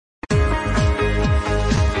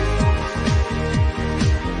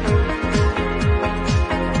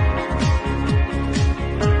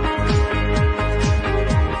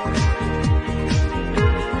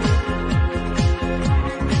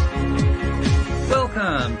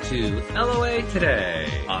Welcome to LOA Today.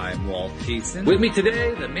 I'm Walt Thiessen. With me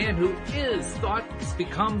today, the man who is thoughts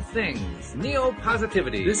become things,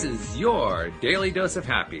 Neo-Positivity. This is your daily dose of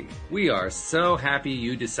happy. We are so happy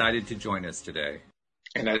you decided to join us today.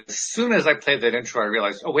 And as soon as I played that intro, I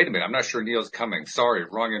realized, oh, wait a minute, I'm not sure Neo's coming. Sorry,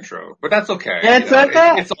 wrong intro. But that's okay. It's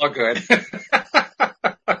okay. It's all good.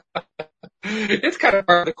 It's kind of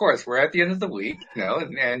part of the course. We're at the end of the week,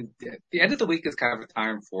 and the end of the week is kind of a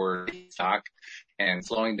time for stock and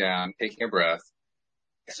slowing down, taking a breath.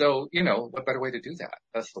 So, what better way to do that?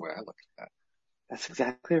 That's the way I look at that. That's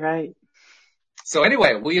exactly right. So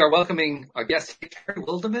anyway, we are welcoming our guest, Terry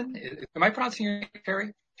Wildeman. Am I pronouncing your name,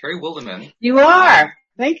 Terry? Terry Wildeman. You are.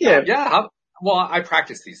 Thank you. Yeah. Well, I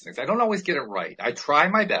practice these things. I don't always get it right. I try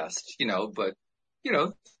my best, but,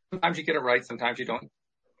 sometimes you get it right, sometimes you don't.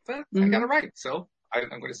 But I got it right, so I'm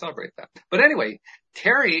going to celebrate that. But anyway,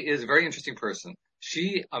 Terry is a very interesting person.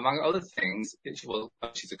 She, among other things,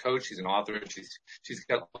 she's a coach, she's an author, she's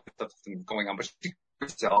got all this stuff going on, but she's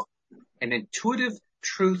herself an intuitive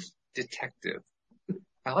truth detective.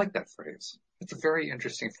 I like that phrase. It's a very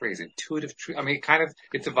interesting phrase, intuitive truth. I mean,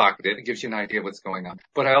 it's evocative. It gives you an idea of what's going on.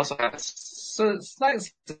 But I also have a slight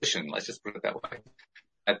suspicion, let's just put it that way,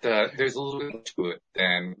 that there's a little bit more to it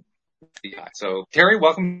than yeah. So, Terry,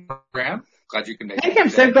 welcome to the program. Glad you can make it. Thank you. I'm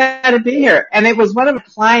so glad to be here. And it was one of my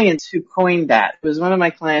clients who coined that. It was one of my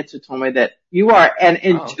clients who told me that you are an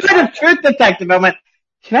intuitive truth detective. I went,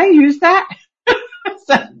 can I use that?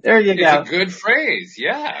 So, there you go. It's a good phrase.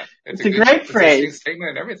 Yeah. It's a great phrase. Statement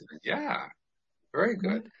and everything. Yeah. Very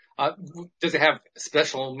good. Does it have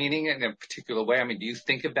special meaning in a particular way? I mean, do you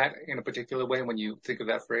think of that in a particular way when you think of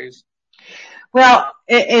that phrase? Well,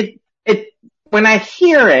 when I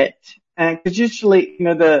hear it, because usually,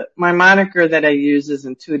 my moniker that I use is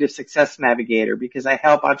Intuitive Success Navigator because I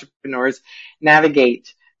help entrepreneurs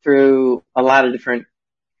navigate through a lot of different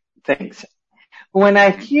things. When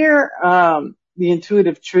I hear the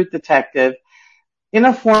Intuitive Truth Detective, in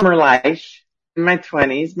a former life, in my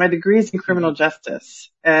 20s, my degree is in criminal justice,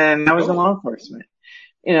 and I was in law enforcement,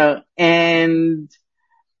 and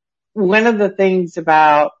one of the things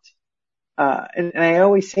about and I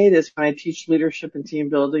always say this when I teach leadership and team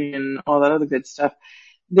building and all that other good stuff,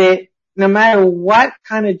 that no matter what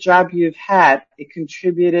kind of job you've had, it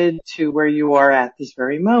contributed to where you are at this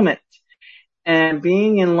very moment. And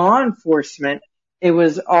being in law enforcement, it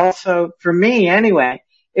was also, for me anyway,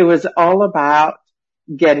 it was all about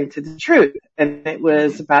getting to the truth. And it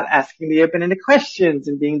was about asking the open-ended questions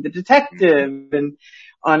and being the detective and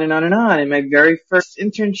on and on and on. And my very first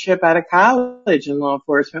internship out of college in law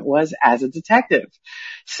enforcement was as a detective.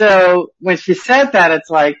 So when she said that, it's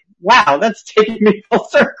like, wow, that's taking me full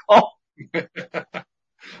circle.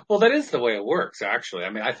 Well, that is the way it works, actually.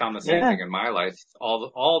 I mean, I found the same thing in my life.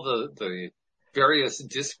 All the various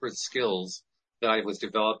disparate skills that I was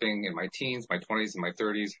developing in my teens, my 20s, and my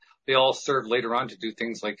 30s, they all served later on to do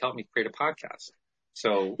things like help me create a podcast.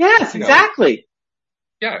 So yes, exactly.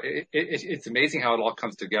 Yeah, it's amazing how it all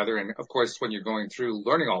comes together. And of course, when you're going through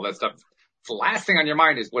learning all that stuff, the last thing on your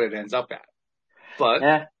mind is what it ends up at.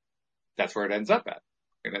 But that's where it ends up at.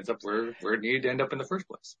 It ends up where it needed to end up in the first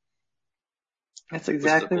place. That's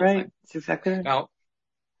exactly right. That's exactly right. Now,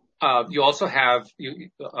 you also have,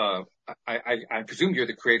 I presume you're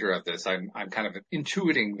the creator of this. I'm kind of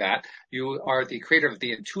intuiting that you are the creator of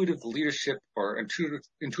the Intuitive Leadership or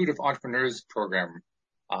Intuitive Entrepreneurs Program.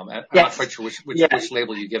 I'm not quite sure which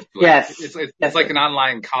label you give to it. Yes. It's like an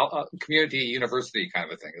online community university kind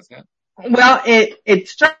of a thing, isn't it? Well, it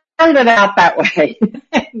started out that way.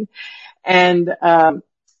 And, I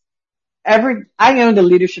owned a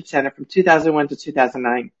leadership center from 2001 to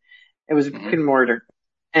 2009. It was a brick and mortar.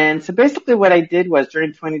 And so basically what I did was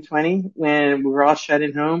during 2020, when we were all shut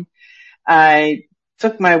in home, I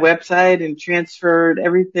took my website and transferred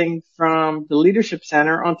everything from the leadership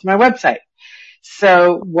center onto my website.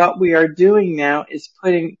 So what we are doing now is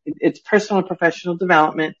it's personal and professional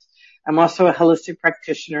development. I'm also a holistic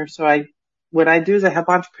practitioner. So what I do is I help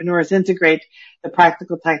entrepreneurs integrate the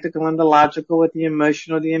practical, tactical, and the logical with the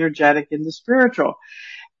emotional, the energetic, and the spiritual.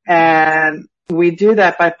 And we do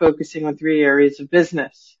that by focusing on 3 areas of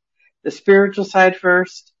business. The spiritual side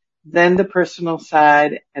first, then the personal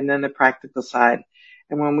side, and then the practical side.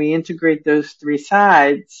 And when we integrate those 3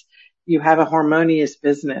 sides, you have a harmonious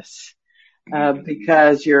business.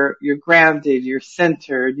 Because you're grounded, you're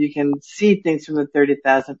centered, you can see things from the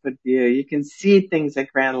 30,000 foot view, you can see things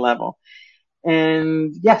at ground level.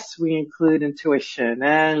 And yes, we include intuition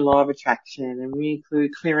and law of attraction, and we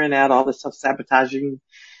include clearing out all the self-sabotaging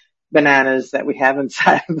bananas that we have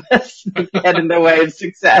inside of us that get in the way of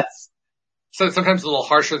success. So sometimes a little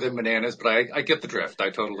harsher than bananas, but I get the drift. I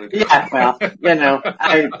totally do. Yeah, well,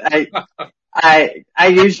 I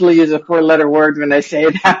usually use a 4-letter word when I say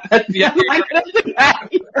that, but Yeah, I'm not going to do that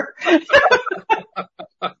here.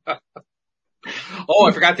 Oh,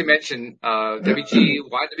 I forgot to mention, Debbie G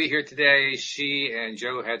wanted to be here today. She and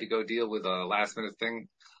Joe had to go deal with a last minute thing,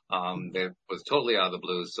 that was totally out of the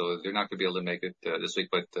blue. So they're not going to be able to make it, this week,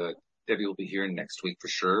 but, Debbie will be here next week for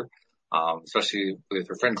sure. Especially with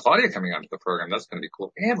her friend Claudia coming onto the program. That's going to be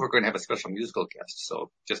cool. And we're going to have a special musical guest.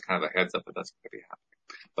 So just kind of a heads up that that's going to be happening.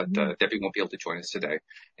 But, Debbie won't be able to join us today.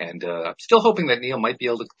 And, I'm still hoping that Neil might be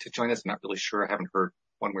able to join us. I'm not really sure. I haven't heard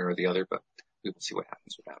one way or the other, but we will see what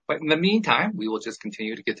happens with that. But in the meantime, we will just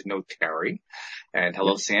continue to get to know Terry. And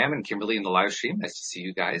hello, Sam and Kimberly in the live stream. Nice to see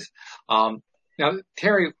you guys. Now,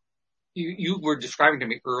 Terry, you were describing to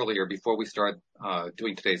me earlier before we started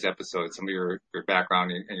doing today's episode some of your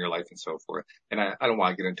background and your life and so forth. And I don't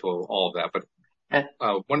want to get into all of that, but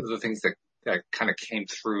one of the things that kind of came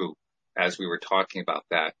through as we were talking about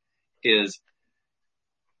that is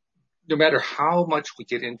no matter how much we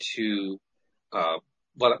get into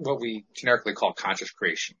what we generically call conscious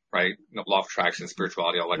creation, right? Law of attraction,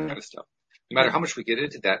 spirituality, all that kind of stuff. No matter how much we get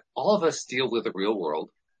into that, all of us deal with the real world.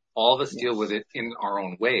 All of us deal with it in our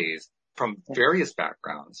own ways from various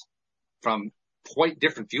backgrounds, from quite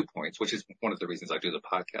different viewpoints, which is one of the reasons I do the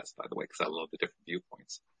podcast, by the way, because I love the different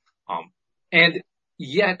viewpoints. And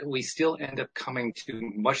yet we still end up coming to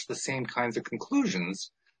much the same kinds of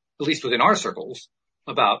conclusions, at least within our circles,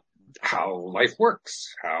 about how life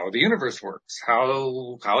works, how the universe works,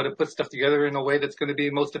 how to put stuff together in a way that's going to be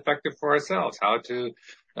most effective for ourselves, how to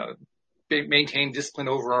maintain discipline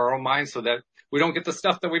over our own minds so that we don't get the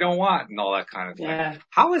stuff that we don't want and all that kind of thing. Yeah.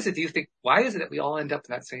 How is it, do you think, why is it that we all end up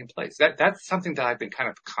in that same place? That's something that I've been kind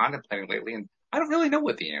of contemplating lately, and I don't really know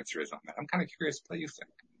what the answer is on that. I'm kind of curious what you think.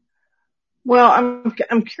 Well,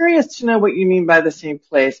 I'm curious to know what you mean by the same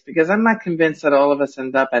place, because I'm not convinced that all of us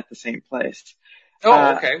end up at the same place.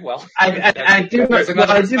 Oh, okay. Well, I do. There's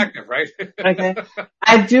another perspective, right? Okay.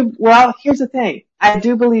 I do. Well, here's the thing. I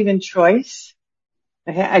do believe in choice.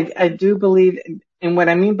 Okay. I do believe in what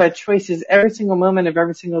I mean by choice is every single moment of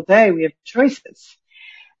every single day we have choices.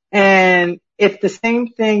 And if the same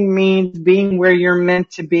thing means being where you're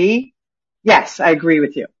meant to be, yes, I agree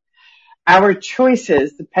with you. Our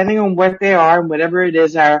choices, depending on what they are and whatever it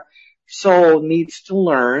is our soul needs to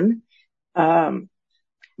learn,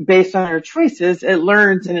 based on our choices, it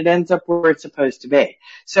learns and it ends up where it's supposed to be.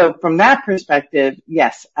 So from that perspective,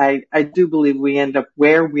 yes, I do believe we end up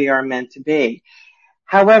where we are meant to be.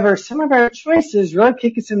 However, some of our choices really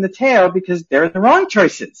kick us in the tail because they're the wrong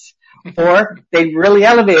choices. Or they really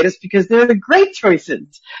elevate us because they're the great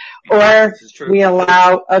choices. Or we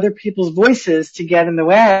allow other people's voices to get in the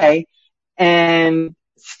way and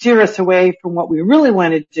steer us away from what we really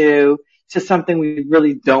want to do to something we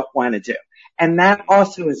really don't want to do. And that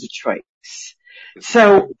also is a choice.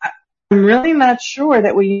 So I'm really not sure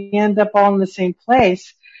that we end up all in the same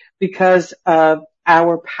place because of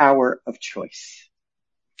our power of choice.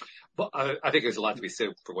 Well, I think there's a lot to be said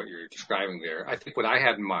for what you're describing there. I think what I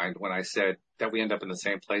had in mind when I said that we end up in the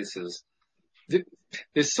same places,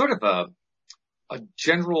 there's sort of a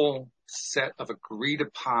general set of agreed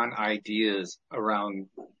upon ideas around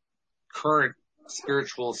current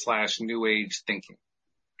spiritual / new age thinking.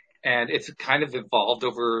 And it's kind of evolved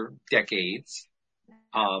over decades.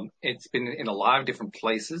 It's been in a lot of different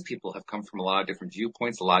places. People have come from a lot of different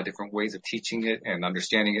viewpoints, a lot of different ways of teaching it and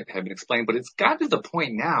understanding it have been explained. But it's got to the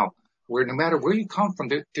point now where no matter where you come from,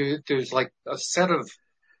 there's like a set of,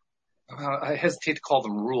 I hesitate to call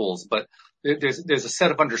them rules, but there's a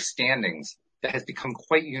set of understandings that has become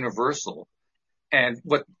quite universal. And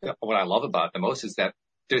what I love about it the most is that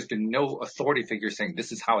there's been no authority figure saying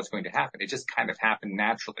this is how it's going to happen. It just kind of happened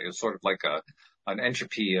naturally. It was sort of like an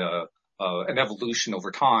entropy, an evolution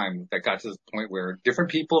over time that got to the point where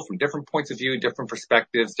different people from different points of view, different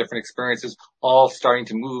perspectives, different experiences, all starting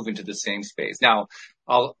to move into the same space. Now,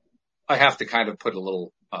 I have to kind of put a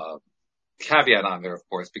little caveat on there, of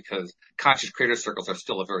course, because conscious creator circles are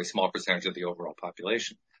still a very small percentage of the overall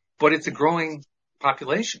population, but it's a growing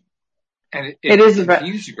population. And it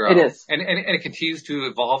continues to grow. It is. And it continues to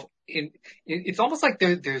evolve. It's almost like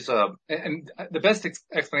there's and the best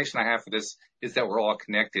explanation I have for this is that we're all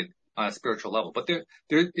connected on a spiritual level. But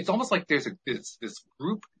it's almost like there's this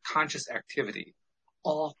group conscious activity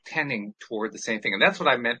all tending toward the same thing. And that's what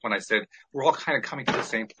I meant when I said we're all kind of coming to the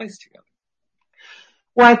same place together.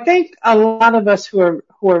 Well, I think a lot of us who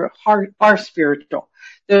are spiritual,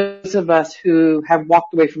 those of us who have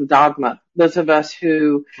walked away from dogma, those of us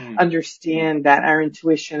who understand that our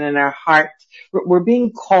intuition and our heart, we're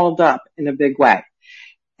being called up in a big way.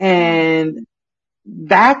 And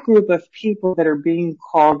that group of people that are being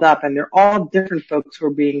called up, and they're all different folks who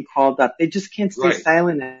are being called up, they just can't stay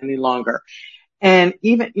silent any longer. And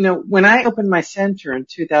even, when I opened my center in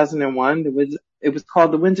 2001, it was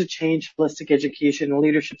called the Winds of Change Holistic Education and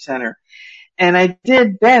Leadership Center. And I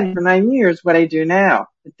did then for 9 years what I do now.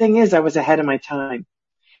 The thing is, I was ahead of my time.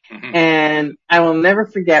 And I will never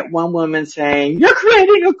forget one woman saying, "You're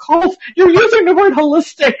creating a cult. You're using the word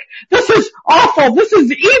holistic. This is awful. This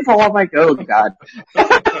is evil." I'm like, oh God. And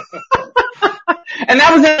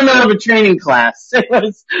that was in the middle of a training class. It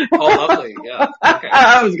was. Oh, lovely. Yeah. Okay.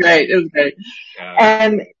 It was great. It was great. Yeah.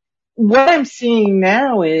 And what I'm seeing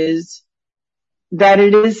now is that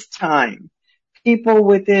it is time. People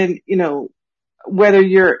within, whether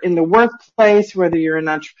you're in the workplace, whether you're an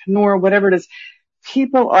entrepreneur, whatever it is,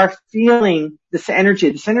 people are feeling this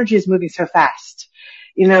energy. This energy is moving so fast.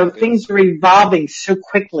 Things are evolving so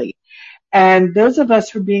quickly. And those of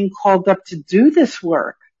us who are being called up to do this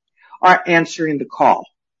work are answering the call.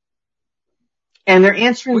 And they're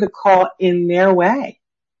answering the call in their way.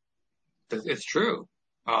 It's true.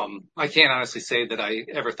 I can't honestly say that I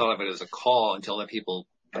ever thought of it as a call until that people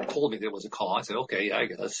told me that it was a call. I said, okay, yeah, I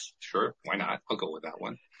guess. Sure. Why not? I'll go with that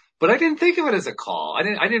one. But I didn't think of it as a call. I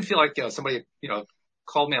didn't feel like, somebody,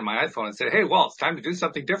 called me on my iPhone and said, "Hey, well, it's time to do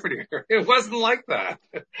something different here." It wasn't like that.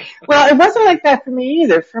 Well, it wasn't like that for me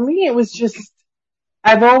either. For me, it was just,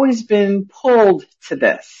 I've always been pulled to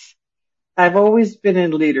this. I've always been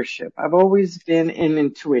in leadership. I've always been in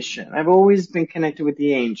intuition. I've always been connected with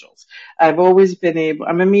the angels. I'm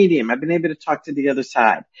a medium. I've been able to talk to the other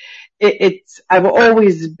side. I've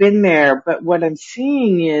always been there, but what I'm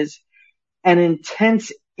seeing is an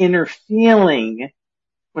intense inner feeling.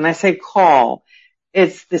 When I say call,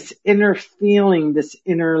 it's this inner feeling, this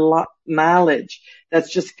inner knowledge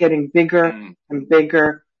that's just getting bigger and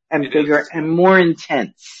bigger and bigger and more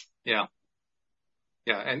intense. Yeah.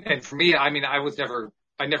 Yeah. And for me, I never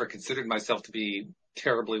considered myself to be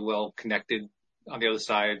terribly well connected on the other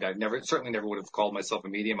side. Certainly never would have called myself a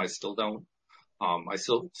medium. I still don't. I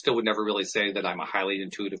still would never really say that I'm a highly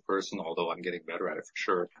intuitive person, although I'm getting better at it for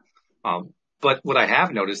sure. But what I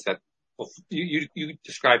have noticed that, well, you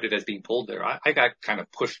described it as being pulled there. I got kind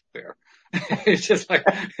of pushed there. It's just like,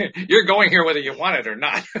 you're going here whether you want it or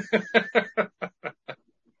not.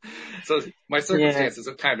 So my circumstances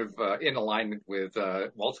are kind of in alignment with,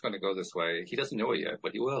 Walt's going to go this way. He doesn't know it yet,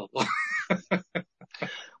 but he will.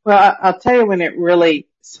 Well, I'll tell you when it really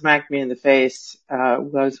smacked me in the face,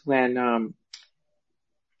 was when,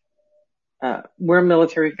 we're a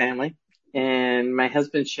military family and my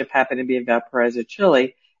husband's ship happened to be in Valparaiso,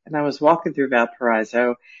 Chile. And I was walking through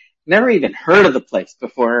Valparaiso, never even heard of the place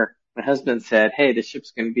before my husband said, "Hey, the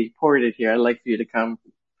ship's going to be ported here. I'd like for you to come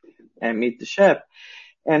and meet the ship."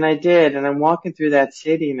 And I did. And I'm walking through that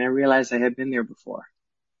city and I realized I had been there before.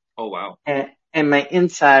 Oh, wow. And my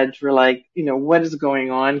insides were like, what is going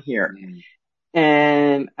on here?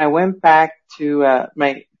 And I went back to,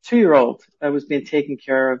 my 2-year-old that was being taken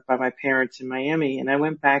care of by my parents in Miami. And I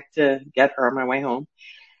went back to get her on my way home.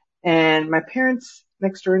 And my parents'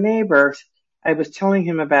 next door neighbor, I was telling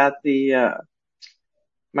him about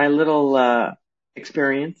my little,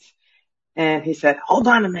 experience. And he said, "Hold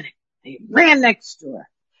on a minute." He ran next door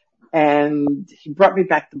and he brought me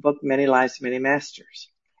back the book, Many Lives, Many Masters.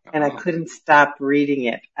 And I couldn't stop reading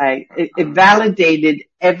it. It validated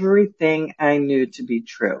everything I knew to be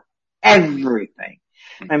true. Everything.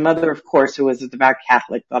 My mother, of course, who was a devout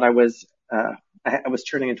Catholic, thought I was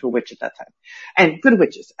turning into a witch at that time. And good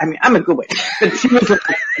witches. I mean, I'm a good witch. But she was like,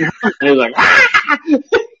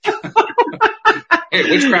 Hey,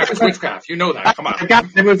 witchcraft is witchcraft. You know that. Come on.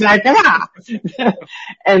 It was like,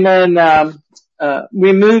 And then,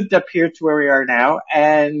 we moved up here to where we are now.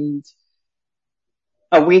 And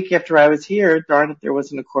a week after I was here, darn it, there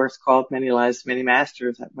wasn't a course called Many Lives, Many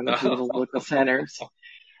Masters at one of the little local centers.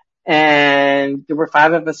 And there were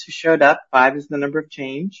 5 of us who showed up. 5 is the number of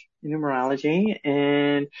change in numerology.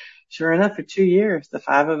 And sure enough, for 2 years, the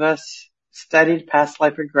 5 of us studied past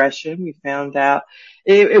life regression. We found out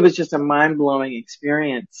it was just a mind-blowing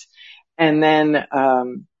experience. And then,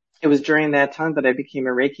 it was during that time that I became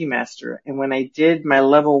a Reiki master. And when I did my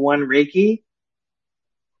level 1 Reiki,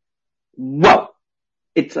 whoa,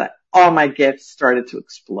 it's like all my gifts started to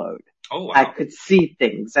explode. Oh, wow. I could see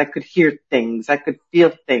things. I could hear things. I could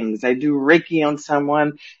feel things. I do Reiki on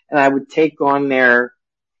someone and I would take on their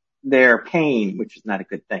their pain, which is not a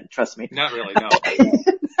good thing. Trust me. Not really, no.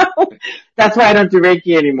 No, that's why I don't do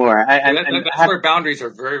Reiki anymore. That's where boundaries are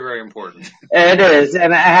very, very important. It is,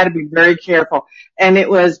 and I had to be very careful. And it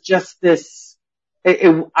was just this.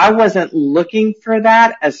 I wasn't looking for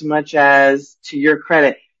that as much as, to your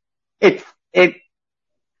credit, it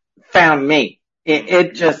found me.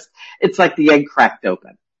 It's like the egg cracked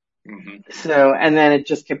open. Mm-hmm. So, and then it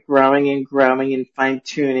just kept growing and growing and fine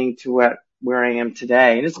tuning to where I am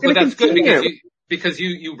today. And it's going to continue. Good because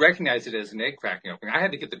you recognize it as an egg cracking open. I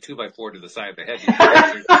had to get the 2x4 to the side of the head. You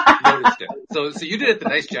actually noticed it. So you did it the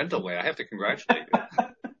nice, gentle way. I have to congratulate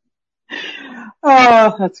you.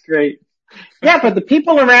 Oh, that's great. Yeah, but the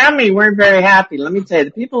people around me weren't very happy. Let me tell you,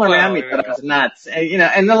 the people around me thought I was nuts.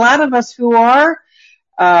 And a lot of us who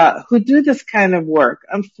do this kind of work,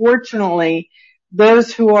 unfortunately,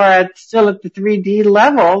 those who are still at the 3D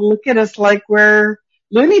level look at us like we're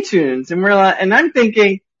Looney Tunes, and and I'm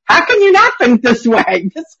thinking, how can you not think this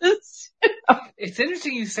way? This is, It's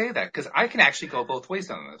interesting you say that, because I can actually go both ways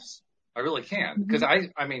on this. I really can, because I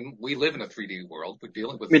mean, we live in a 3D world. We're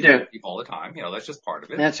dealing with 3D people all the time. That's just part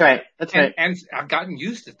of it. That's right. Right. And I've gotten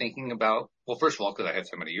used to thinking about, well, first of all, because I had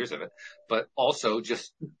so many years of it, but also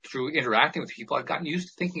just through interacting with people, I've gotten used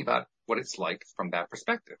to thinking about what it's like from that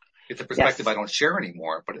perspective. It's a perspective I don't share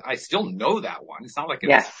anymore, but I still know that one. It's not like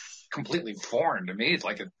it's completely foreign to me. It's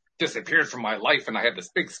like it disappeared from my life and I had this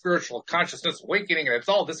big spiritual consciousness awakening and it's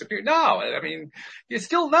all disappeared. No, I mean, you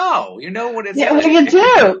still know. You know what it's like. Well, you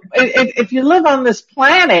do. If you live on this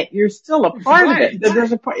planet, you're still a part of it.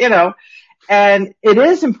 There's and it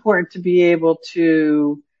is important to be able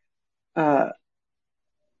to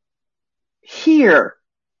hear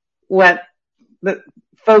what the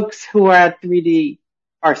folks who are at 3D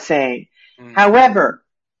are saying. Mm. However,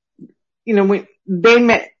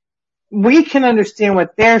 we can understand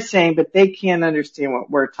what they're saying, but they can't understand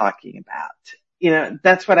what we're talking about.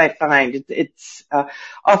 That's what I find. It's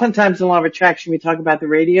oftentimes in law of attraction, we talk about the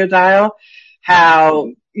radio dial,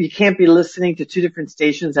 how you can't be listening to two different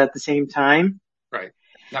stations at the same time. Right.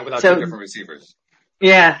 Not without two different receivers.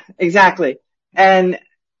 Yeah, exactly. And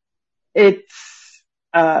it's,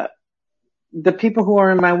 the people who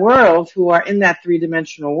are in my world, who are in that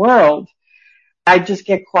 3-dimensional world, I just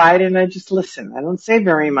get quiet and I just listen. I don't say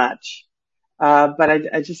very much, but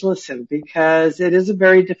I just listen, because it is a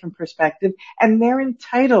very different perspective, and they're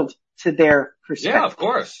entitled to their perspective. Yeah, of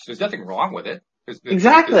course. There's nothing wrong with it.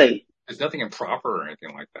 Exactly. There's nothing improper or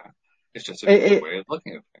anything like that. It's just a different way of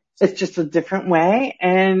looking at things. It's just a different way,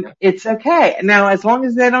 and it's okay. Now, as long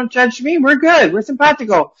as they don't judge me, we're good. We're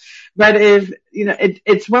simpatico. But if,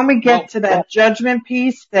 it's when we get to that judgment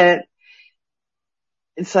piece that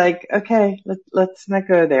it's like, okay, let's not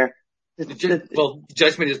go there.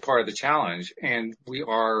 Judgment is part of the challenge, and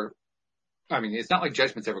it's not like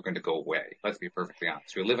judgment's ever going to go away. Let's be perfectly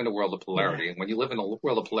honest. We live in a world of polarity, and when you live in a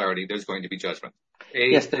world of polarity, there's going to be judgment.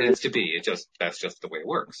 Yes, there is to be. That's just the way it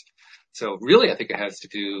works. So really, I think it has to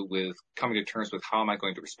do with coming to terms with, how am I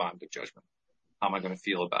going to respond to judgment? How am I going to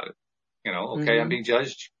feel about it? I'm being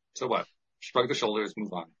judged. So what? Shrug the shoulders,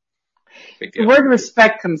 move on. The word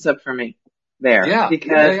respect comes up for me there. Yeah.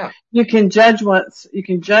 Because you can judge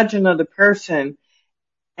another person,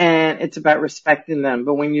 and it's about respecting them.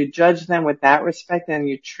 But when you judge them with that respect and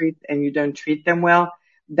you don't treat them well,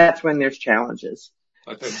 that's when there's challenges.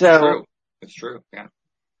 It's true. It's true. Yeah.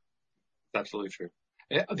 It's absolutely true.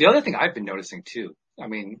 The other thing I've been noticing too,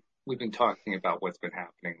 we've been talking about what's been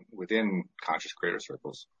happening within conscious creator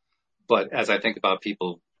circles, but as I think about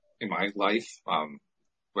people in my life,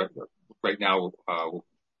 right now,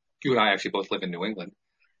 you and I actually both live in New England,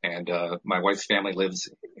 and my wife's family lives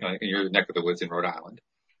in your neck of the woods in Rhode Island.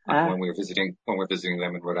 When we're visiting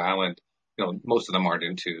them in Rhode Island, most of them aren't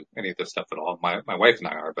into any of this stuff at all. My wife and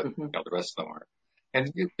I are, but the rest of them aren't. And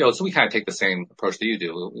so we kind of take the same approach that you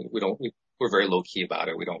do. We're very low key about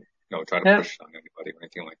it. We don't try to push on anybody or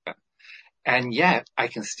anything like that. And yet, I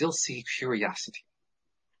can still see curiosity.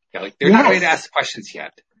 Yeah, they're not ready to ask questions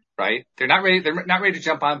yet, right? They're not ready to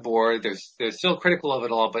jump on board. They're still critical of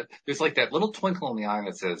it all, but there's like that little twinkle in the eye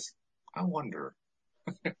that says, I wonder.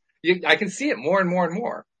 I can see it more and more and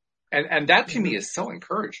more. And that to me is so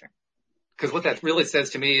encouraging. Because what that really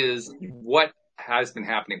says to me is, what has been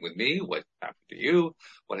happening with me, what happened to you,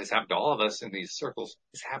 what has happened to all of us in these circles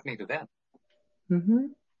is happening to them. Mm-hmm.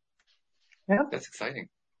 Yeah. That's exciting.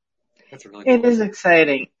 That's really cool. It is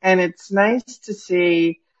exciting. And it's nice to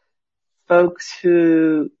see folks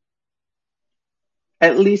who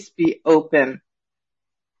at least be open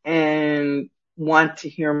and want to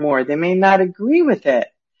hear more. They may not agree with it,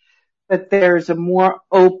 but there's a more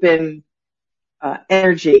open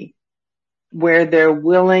energy where they're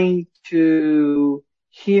willing to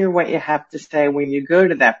hear what you have to say when you go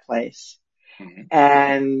to that place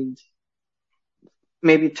and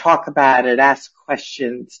maybe talk about it, ask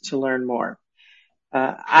questions to learn more.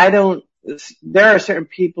 There are certain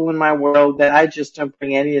people in my world that I just don't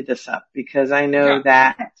bring any of this up because I know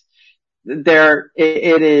that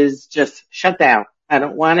it is just shut down. I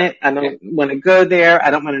don't want it. I don't want to go there.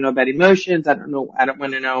 I don't want to know about emotions. I don't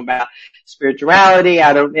want to know about spirituality.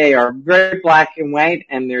 They are very black and white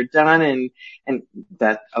and they're done and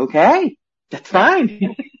that's okay. That's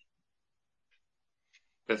fine.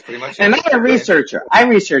 That's pretty much it. And I'm a researcher. I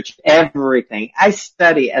research everything. I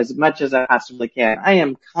study as much as I possibly can. I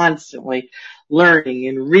am constantly learning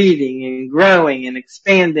and reading and growing and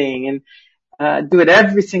expanding and do it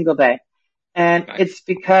every single day. And it's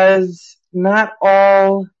because not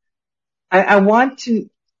all, I want to,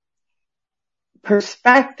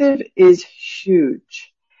 perspective is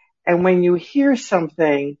huge. And when you hear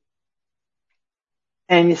something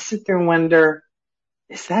and you sit there and wonder,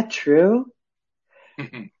 is that true?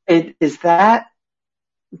 Does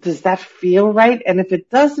that feel right? And if it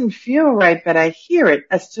doesn't feel right, but I hear it,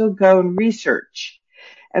 I still go and research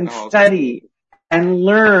and study and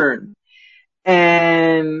learn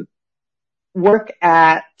and work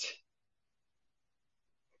at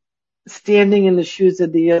standing in the shoes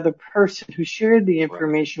of the other person who shared the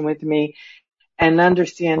information with me and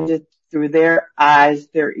understand it through their eyes,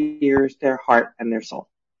 their ears, their heart, and their soul.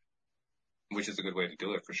 Which is a good way to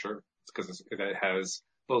do it for sure. Because it has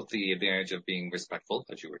both the advantage of being respectful,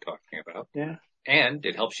 as you were talking about, and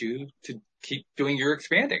it helps you to keep doing your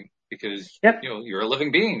expanding because you're a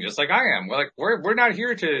living being just like I am. We're not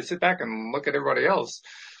here to sit back and look at everybody else.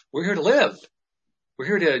 We're here to live. We're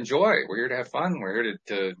here to enjoy. We're here to have fun. We're here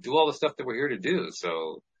to do all the stuff that we're here to do.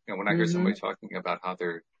 So when I hear somebody talking about how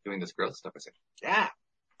they're doing this growth stuff, I say, yeah,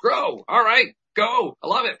 grow. All right, go. I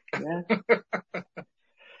love it. Yeah.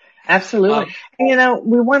 Absolutely.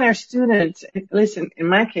 We want our students, listen, in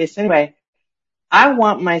my case anyway, I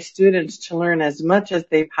want my students to learn as much as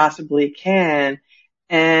they possibly can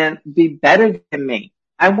and be better than me.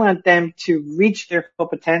 I want them to reach their full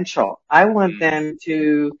potential. I want them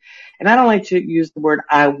to, and I don't like to use the word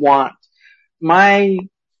I want.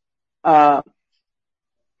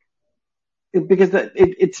 Because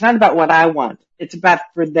it's not about what I want. It's about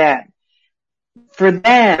for them. For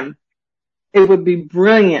them, it would be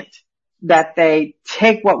brilliant that they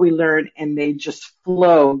take what we learn and they just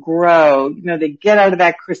flow, grow. They get out of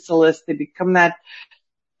that chrysalis. They become that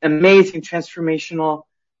amazing transformational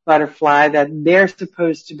butterfly that they're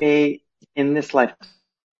supposed to be in this life.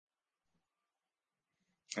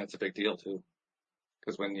 That's a big deal too.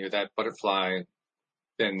 Because when you're that butterfly,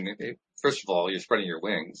 then first of all, you're spreading your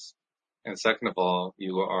wings. And second of all,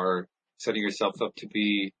 you are setting yourself up to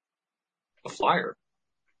be a flyer.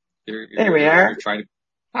 There we are. You're trying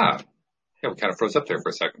to, we kind of froze up there for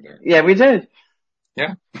a second there. Yeah, we did.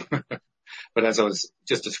 Yeah. But as I was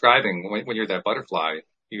just describing, when you're that butterfly,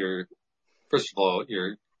 first of all,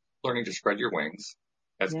 you're learning to spread your wings.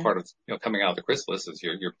 That's part of, coming out of the chrysalis is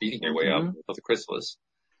you're beating your way out of the chrysalis.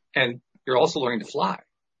 And you're also learning to fly.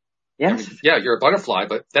 Yes. You're a butterfly,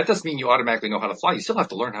 but that doesn't mean you automatically know how to fly. You still have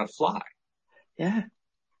to learn how to fly. Yeah.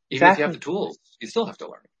 Even if you have the tools, you still have to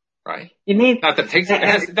learn. Right? You need, not that it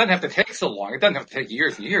doesn't have to take so long. It doesn't have to take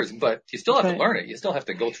years and years, but you still have to learn it. You still have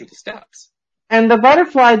to go through the steps. And the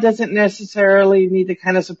butterfly doesn't necessarily need the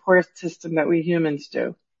kind of support system that we humans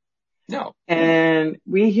do. No. And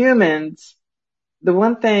we humans, the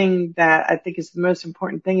one thing that I think is the most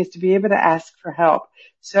important thing is to be able to ask for help.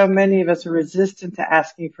 So many of us are resistant to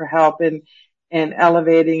asking for help and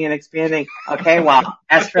elevating and expanding. Okay, well,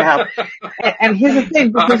 ask for help. And here's the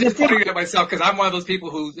thing. I'm just pointing at myself because I'm one of those people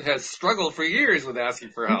who has struggled for years with asking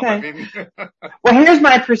for help. Okay. Well, here's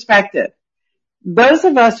my perspective. Those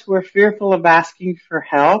of us who are fearful of asking for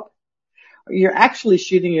help, you're actually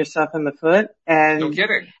shooting yourself in the foot. And no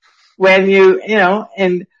kidding.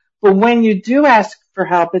 When but when you do ask for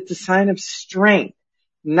help, it's a sign of strength.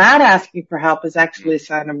 Not asking for help is actually a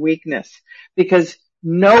sign of weakness because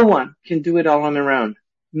no one can do it all on their own.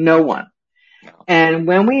 No one. No. And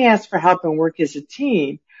when we ask for help and work as a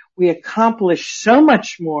team, we accomplish so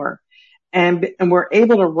much more and we're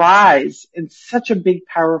able to rise in such a big,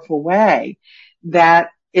 powerful way that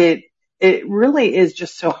it really is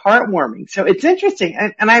just so heartwarming. So it's interesting.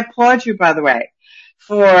 And I applaud you, by the way,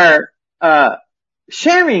 for,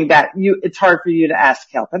 sharing that it's hard for you to ask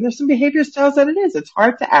help. And there's some behavior styles that it is. It's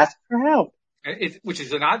hard to ask for help. Which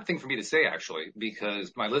is an odd thing for me to say, actually,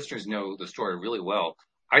 because my listeners know the story really well.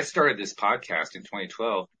 I started this podcast in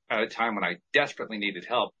 2012 at a time when I desperately needed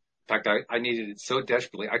help fact, I needed it so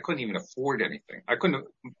desperately. I couldn't even afford anything. I couldn't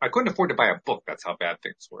afford to buy a book. That's how bad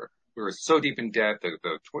things were. We were so deep in debt.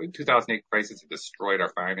 The 2008 crisis had destroyed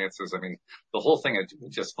our finances. I mean, the whole thing had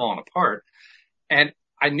just fallen apart. And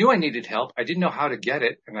I knew I needed help. I didn't know how to get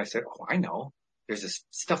it. And I said, oh, I know. There's this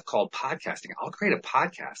stuff called podcasting. I'll create a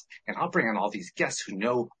podcast and I'll bring on all these guests who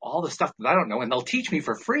know all the stuff that I don't know, and they'll teach me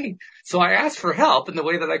for free. So I asked for help in the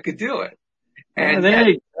way that I could do it. And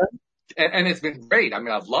it's been great. I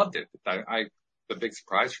mean, I've loved it. The big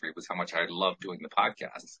surprise for me was how much I loved doing the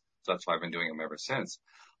podcasts. So that's why I've been doing them ever since.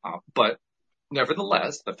 But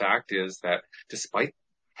nevertheless, the fact is that despite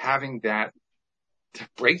having that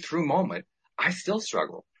breakthrough moment, I still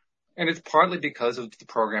struggle. And it's partly because of the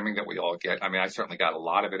programming that we all get. I mean, I certainly got a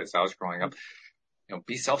lot of it as I was growing up. You know,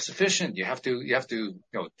 be self-sufficient. You have to,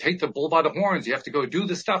 take the bull by the horns. You have to go do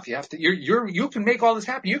the stuff. You can make all this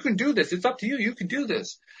happen. You can do this. It's up to you. You can do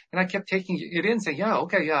this. And I kept taking it in, saying, yeah,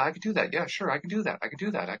 okay, yeah, I can do that. Yeah, sure. I can do that. I can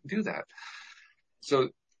do that. I can do that. So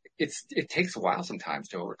it takes a while sometimes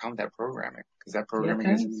to overcome that programming, because that programming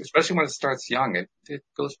is, especially when it starts young, it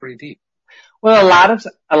goes pretty deep. Well,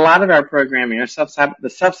 a lot of our programming, the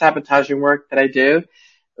self-sabotaging work that I do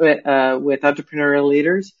with entrepreneurial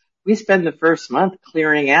leaders, we spend the first month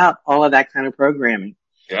clearing out all of that kind of programming.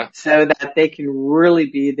 Yeah. So that they can really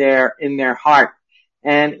be there in their heart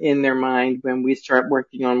and in their mind when we start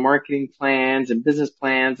working on marketing plans and business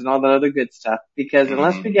plans and all the other good stuff. Because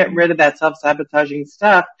unless we get rid of that self-sabotaging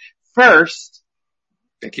stuff first,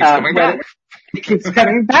 it keeps coming back. It keeps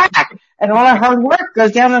coming back. And all our hard work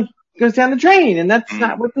goes down the drain. And that's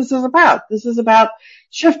not what this is about. This is about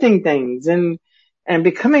shifting things and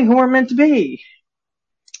becoming who we're meant to be.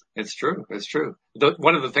 It's true. It's true.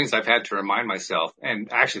 One of the things I've had to remind myself,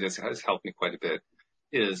 and actually this has helped me quite a bit,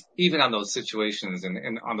 is even on those situations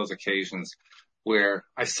and on those occasions where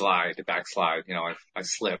I backslide, I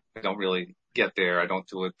slip, I don't really get there, I don't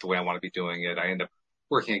do it the way I want to be doing it, I end up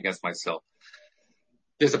working against myself.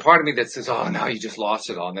 There's a part of me that says, oh, no, you just lost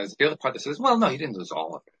it all. And there's the other part that says, well, no, you didn't lose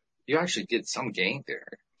all of it. You actually did some gain there.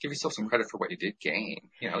 Give yourself some credit for what you did gain.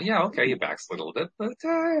 Okay, you backslid a little bit, but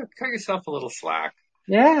cut yourself a little slack.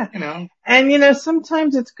 Yeah. And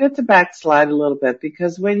sometimes it's good to backslide a little bit,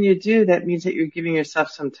 because when you do, that means that you're giving yourself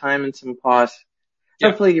some time and some pause. Yeah.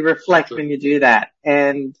 Hopefully you reflect when you do that.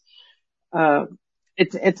 And,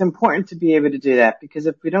 it's important to be able to do that, because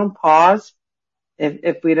if we don't pause,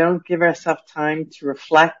 if we don't give ourselves time to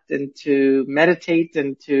reflect and to meditate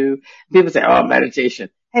and people say, oh, meditation.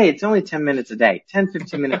 Hey, it's only 10 minutes a day, 10,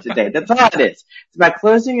 15 minutes a day. That's all it is. It's about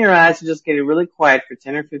closing your eyes and just getting really quiet for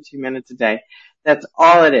 10 or 15 minutes a day. That's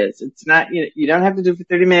all it is. It's not, you don't have to do it for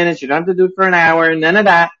 30 minutes. You don't have to do it for an hour, none of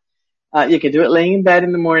that. You can do it laying in bed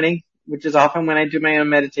in the morning, which is often when I do my own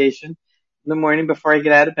meditation in the morning before I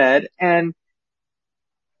get out of bed. And,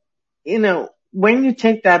 when you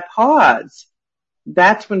take that pause,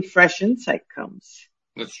 that's when fresh insight comes.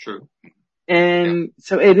 That's true. And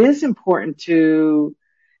so it is important to,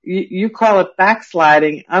 you call it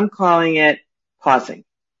backsliding. I'm calling it pausing.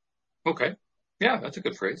 Okay. Yeah, that's a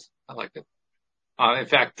good phrase. I like it. In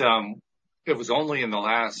fact, it was only in the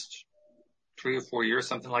last 3 or 4 years,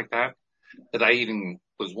 something like that I even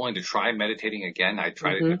was willing to try meditating again. I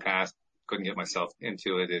tried it in the past, couldn't get myself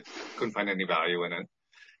into it. Couldn't find any value in it.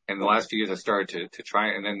 And the last few years I started to try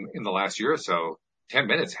it. And then in the last year or so, 10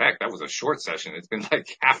 minutes, heck, that was a short session. It's been like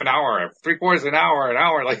half an hour, 3/4 an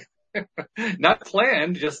hour, like not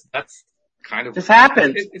planned, just that's kind of just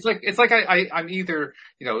happens. It's like I'm either,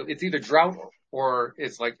 it's either drought or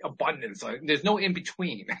it's like abundance. There's no in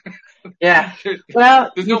between. Yeah.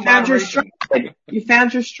 Well, there's no moderation. You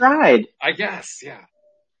found your stride. I guess. Yeah.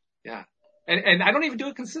 Yeah. And I don't even do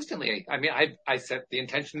it consistently. I mean, I set the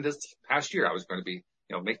intention this past year I was going to be,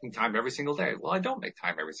 making time every single day. Well, I don't make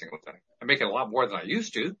time every single day. I make it a lot more than I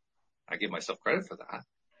used to. I give myself credit for that.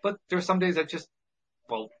 But there are some days that just,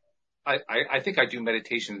 I think I do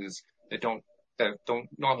meditations that don't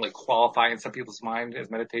normally qualify in some people's mind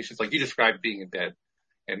as meditations. Like you described being in bed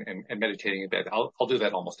and meditating in bed. I'll do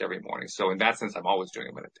that almost every morning. So in that sense, I'm always doing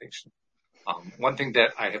a meditation. One thing that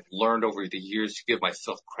I have learned over the years to give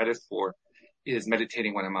myself credit for is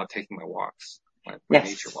meditating when I'm out taking my walks, my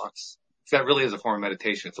nature walks. So that really is a form of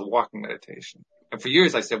meditation. It's a walking meditation. And for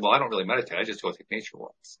years I said, well, I don't really meditate. I just go take nature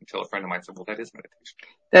walks, until a friend of mine said, well, that is meditation.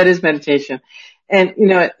 That is meditation. And,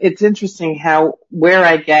 it's interesting where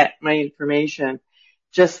I get my information.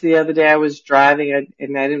 Just the other day I was driving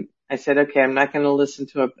and I said, okay, I'm not going to listen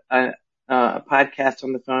to a podcast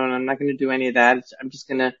on the phone. I'm not going to do any of that. I'm just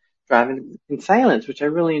going to drive in silence, which I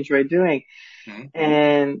really enjoy doing. Mm-hmm.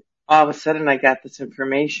 And all of a sudden I got this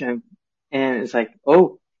information and it's like,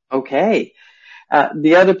 oh, okay.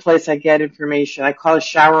 The other place I get information, I call it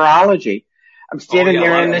showerology. I'm standing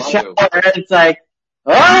there in the shower, and it's like,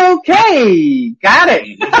 okay, got it.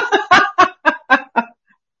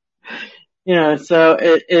 You know, so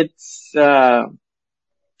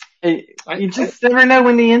you just never know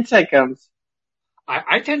when the insight comes.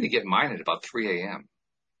 I tend to get mine at about 3 a.m.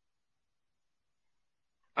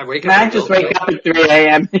 I wake up at 3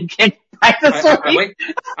 a.m. and get back to sleep.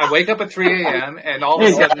 I wake up at 3 a.m. and all of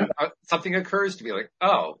a sudden something occurs to me like,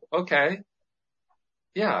 oh, okay.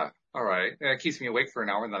 Yeah, all right. And it keeps me awake for an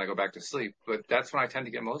hour and then I go back to sleep. But that's when I tend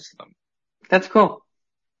to get most of them. That's cool.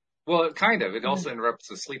 Well, kind of. It also interrupts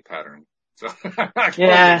the sleep pattern. So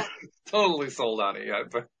totally sold on it yet.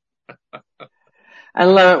 But I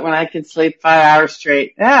love it when I can sleep 5 hours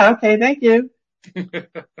straight. Yeah, okay, thank you.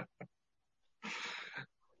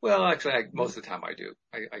 Well, actually, most of the time I do.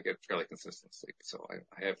 I get fairly consistent sleep, so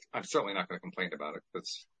I'm certainly not going to complain about it.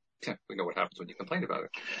 Because we know what happens when you complain about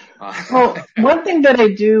it. Well, one thing that I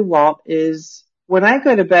do, Walt, is when I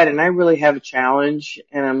go to bed and I really have a challenge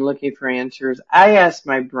and I'm looking for answers, I ask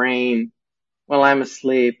my brain while I'm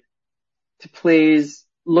asleep to please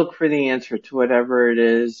look for the answer to whatever it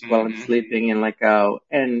is while I'm sleeping and let go.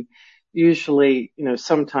 And usually, you know,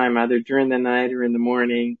 sometime either during the night or in the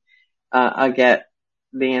morning, I'll get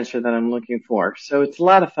the answer that I'm looking for. So it's a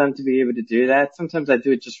lot of fun to be able to do that. Sometimes I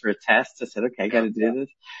do it just for a test. I said, okay, I got to do this.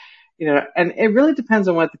 You know, and it really depends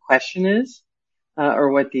on what the question is,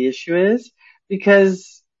 or what the issue is,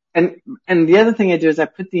 because, and the other thing I do is I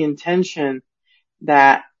put the intention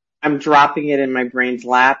that I'm dropping it in my brain's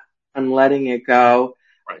lap. I'm letting it go.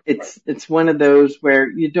 Right, it's one of those where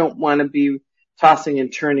you don't want to be tossing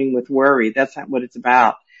and turning with worry. That's not what it's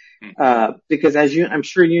about. Because I'm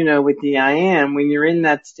sure you know with the I am, when you're in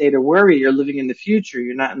that state of worry, you're living in the future.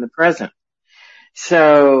 You're not in the present.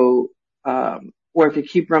 So, or if you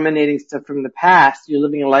keep ruminating stuff from the past, you're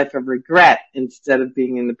living a life of regret instead of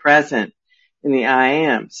being in the present, in the I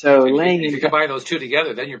am. So if you combine those two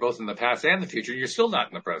together, then you're both in the past and the future. You're still not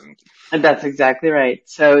in the present. And that's exactly right.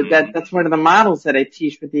 So that's one of the models that I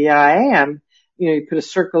teach with the I am. You know, you put a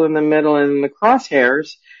circle in the middle and the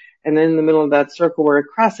crosshairs, and then in the middle of that circle where it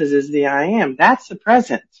crosses is the I am. That's the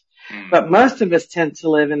present. But most of us tend to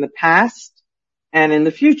live in the past and in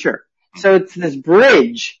the future. So it's this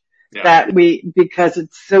bridge that because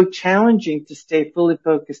it's so challenging to stay fully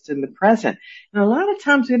focused in the present. And a lot of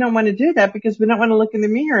times we don't want to do that because we don't want to look in the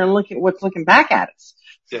mirror and look at what's looking back at us.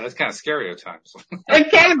 Yeah, that's kind of scary at times.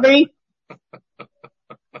 It can be.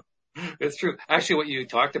 It's true. Actually, what you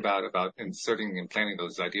talked about inserting and planting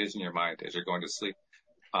those ideas in your mind as you're going to sleep,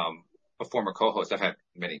 a former co-host, I've had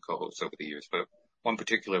many co-hosts over the years, but one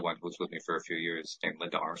particular one who was with me for a few years named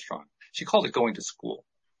Linda Armstrong, she called it going to school.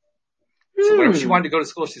 So whenever she wanted to go to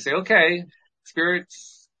school, she'd say, okay,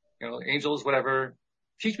 spirits, you know, angels, whatever,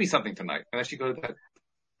 teach me something tonight. And then she'd go to bed.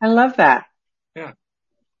 I love that. Yeah.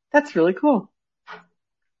 That's really cool.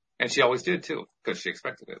 And she always did too, because she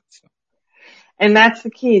expected it. So. And that's the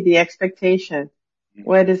key, the expectation.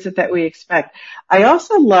 What is it that we expect? I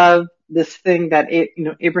also love this thing that,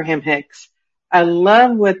 Abraham Hicks, I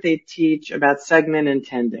love what they teach about segment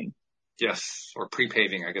intending. Yes, or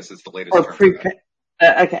pre-paving, I guess is the latest term.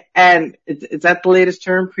 Okay, and is that the latest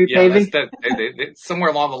term, pre-paving? Yeah, they, somewhere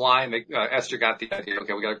along the line, Esther got the idea,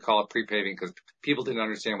 okay, we got to call it pre-paving because people didn't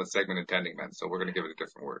understand what segment intending meant, so we're going to give it a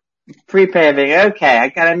different word. Pre-paving,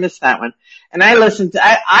 okay, I missed that one. And I listen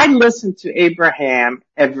to Abraham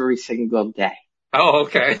every single day. Oh,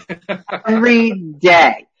 okay. Every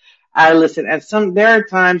day. I listen, and there are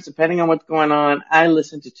times, depending on what's going on, I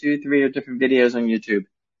listen to 2, 3 different videos on YouTube.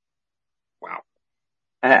 Wow.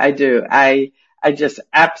 I do. I just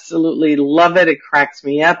absolutely love it. It cracks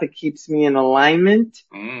me up. It keeps me in alignment.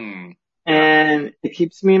 And it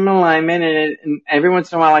keeps me in alignment. And every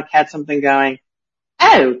once in a while I catch something going,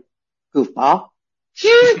 oh, goofball. So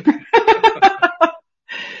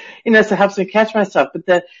it helps me catch myself.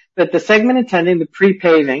 But the segment intending, the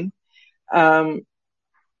pre-paving,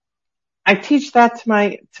 I teach that to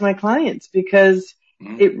my clients because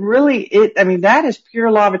that is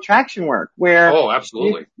pure law of attraction work where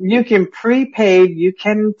absolutely. You can pre-pave, you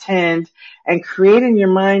can intend and create in your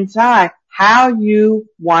mind's eye how you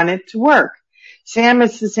want it to work. Sam,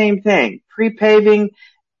 it's the same thing. Pre-paving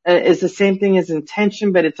is the same thing as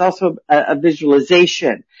intention, but it's also a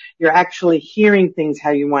visualization. You're actually hearing things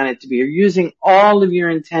how you want it to be. You're using all of your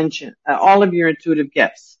intention, all of your intuitive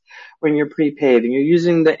gifts. When you're pre-paving, you're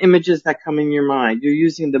using the images that come in your mind. You're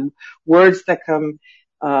using the words that come,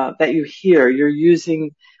 that you hear. You're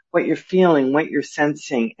using what you're feeling, what you're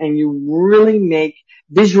sensing, and you really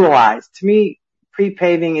visualize. To me,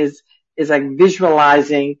 pre-paving is like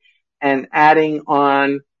visualizing and adding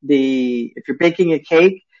on if you're baking a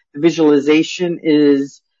cake, the visualization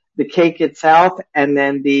is the cake itself, and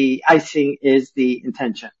then the icing is the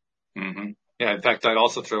intention. Mm-hmm. Yeah. In fact, I'd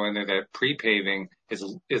also throw in there that pre-paving is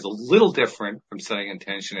a little different from setting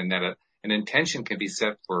intention, in that an intention can be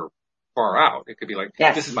set for far out. It could be like,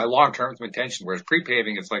 Yes. this is my long-term intention, whereas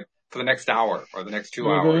pre-paving is like for the next hour or the next 2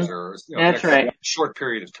 hours or the next short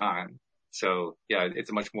period of time. So yeah, it's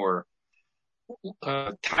a much more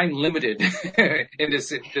time limited in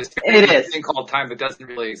this it is. thing called time that doesn't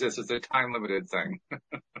really exist. It's a time limited thing.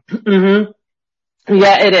 Mm-hmm.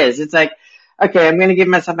 Yeah, it is. It's like, okay, I'm going to give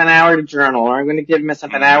myself an hour to journal, or I'm going to give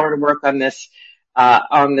myself an hour to work on this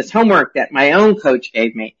homework that my own coach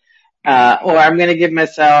gave me. Or I'm going to give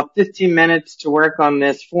myself 15 minutes to work on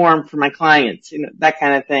this form for my clients, that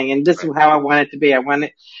kind of thing. And this is how I want it to be. I want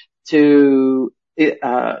it to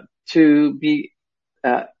be,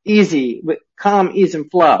 easy, with calm, ease, and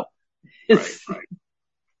flow. Right.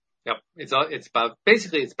 Yep. It's about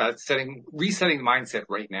resetting the mindset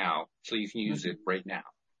right now so you can use it right now.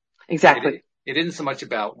 Exactly. It isn't so much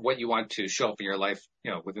about what you want to show up in your life,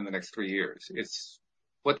 within the next 3 years. It's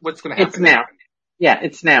what's going to happen. It's now. Yeah,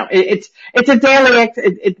 it's now. It's a daily,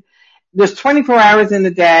 there's 24 hours in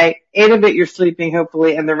the day, 8 of it you're sleeping,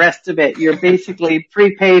 hopefully, and the rest of it you're basically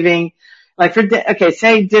pre-paving. Like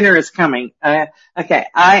say dinner is coming. I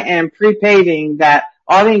am pre-paving that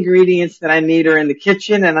all the ingredients that I need are in the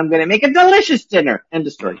kitchen, and I'm going to make a delicious dinner. End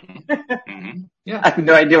of story. Mm-hmm. Yeah. I have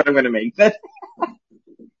no idea what I'm going to make, but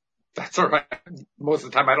that's all right. Most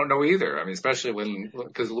of the time I don't know either. I mean, especially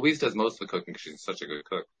because Louise does most of the cooking because she's such a good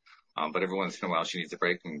cook. But every once in a while she needs a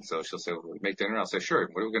break, and so she'll say, "Well, make dinner." I'll say, "Sure.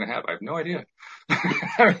 What are we going to have?" I have no idea.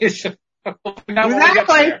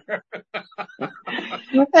 Exactly.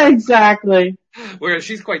 Exactly. Whereas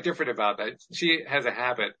she's quite different about that. She has a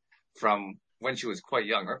habit from when she was quite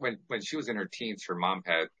young. When she was in her teens, her mom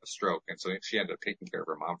had a stroke, and so she ended up taking care of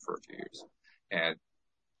her mom for a few years. And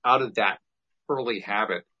out of that early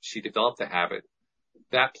habit, she developed the habit.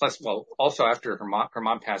 That plus, also after her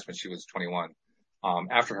mom passed when she was 21.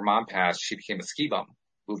 After her mom passed, she became a ski bum,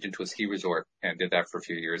 moved into a ski resort and did that for a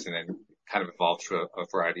few years, and then kind of evolved through a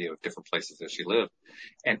variety of different places that she lived.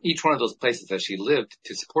 And each one of those places that she lived,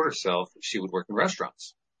 to support herself, she would work in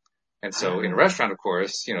restaurants. And so in a restaurant, of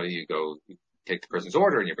course, you go, you take the person's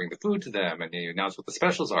order and you bring the food to them and you announce what the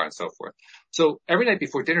specials are and so forth. So every night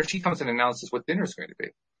before dinner, she comes and announces what dinner is going to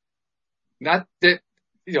be. Not that,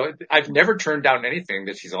 I've never turned down anything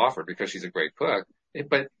that she's offered because she's a great cook.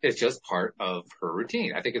 But it's just part of her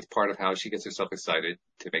routine. I think it's part of how she gets herself excited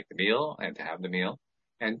to make the meal and to have the meal,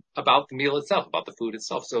 and about the meal itself, about the food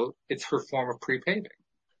itself. So it's her form of pre-paving.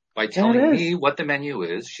 By telling me what the menu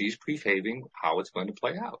is, she's pre-paving how it's going to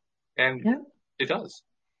play out. And it does.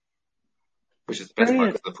 Which is the best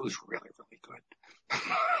part, because the food's really, really good.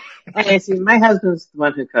 Okay, see, my husband's the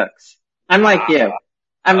one who cooks. I'm like you.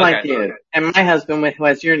 Like you. And my husband, who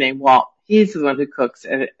has your name, Walt, he's the one who cooks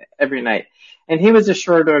every night. And he was a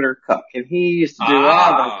short order cook, and he used to do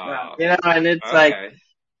all those stuff, and it's like,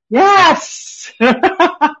 yes!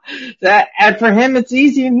 And for him, it's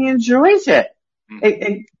easy, and he enjoys it.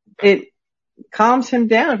 Mm-hmm. It calms him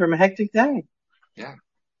down from a hectic day. Yeah,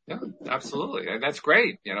 absolutely. And that's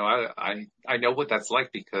great. I know what that's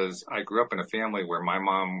like, because I grew up in a family where my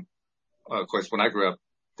mom, of course, when I grew up,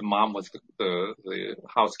 the mom was the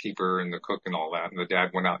housekeeper and the cook and all that, and the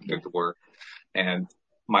dad went out and did the work. And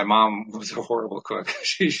my mom was a horrible cook.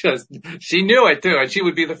 She knew it too, and she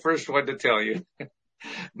would be the first one to tell you.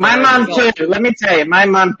 My mom too. Let me tell you, my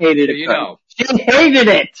mom hated it. She hated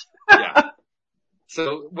it. Yeah.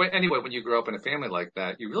 So anyway, when you grow up in a family like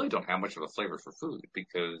that, you really don't have much of a flavor for food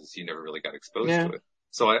because you never really got exposed to it.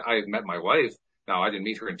 So I met my wife. Now, I didn't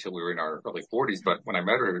meet her until we were in our early 40s, but when I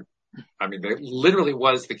met her, I mean, there literally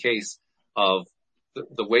was the case of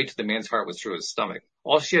the way to the man's heart was through his stomach.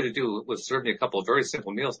 All she had to do was serve me a couple of very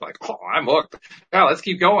simple meals, like, oh, I'm hooked. Yeah, let's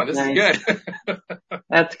keep going. This is good.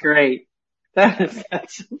 That's great.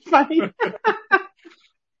 That's funny.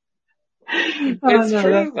 It's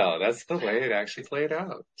true, though. That's the way it actually played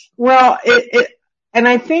out. Well, and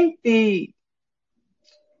I think even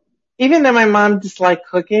though my mom disliked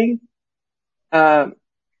cooking,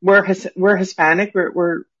 we're Hispanic.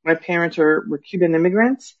 My parents were Cuban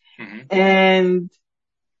immigrants. Mm-hmm. And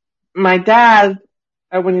my dad,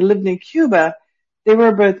 when he lived in Cuba, they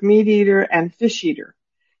were both meat eater and fish eater.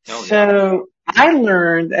 So I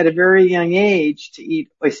learned at a very young age to eat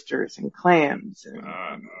oysters and clams and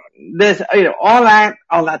all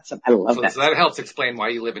that stuff. I love that. So that helps explain why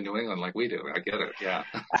you live in New England like we do. I get it. Yeah.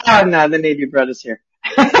 Oh no, the Navy brought us here.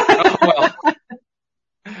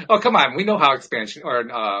 Oh, come on. We know how expansion or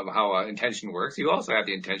how intention works. You also have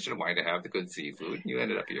the intention of wanting to have the good seafood. You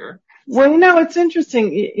ended up here. Well, it's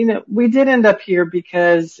interesting. We did end up here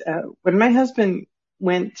because when my husband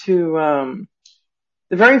went to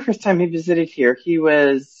the very first time he visited here, he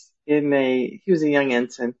was a young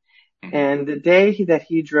ensign, and the day that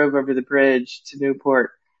he drove over the bridge to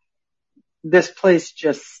Newport, this place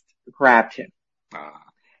just grabbed him.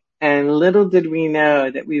 And little did we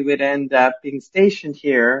know that we would end up being stationed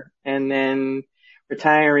here and then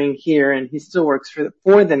retiring here. And he still works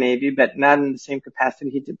for the Navy, but not in the same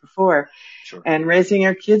capacity he did before. Sure. And raising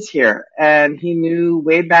our kids here. And he knew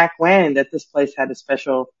way back when that this place had a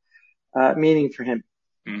special meaning for him.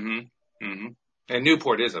 Mm-hmm. Mm-hmm. And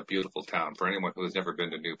Newport is a beautiful town. For anyone who has never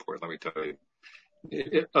been to Newport, let me tell you.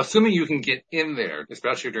 Assuming you can get in there,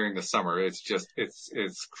 especially during the summer,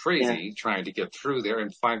 it's crazy trying to get through there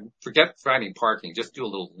and forget finding parking. Just do a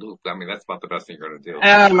little loop. I mean, that's about the best thing you're going to do.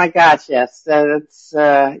 Oh my gosh, yes.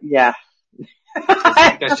 Yeah.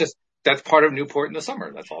 That's part of Newport in the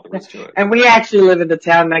summer. That's all there is to it. And we actually live in the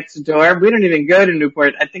town next door. We don't even go to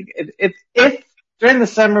Newport. I think if during the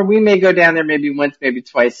summer, we may go down there maybe once, maybe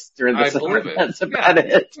twice during the summer. That's about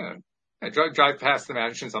it. Yeah. I drive past the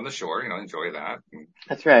mansions on the shore, enjoy that.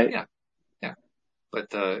 That's right. Yeah. But,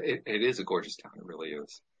 it is a gorgeous town. It really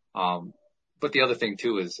is. But the other thing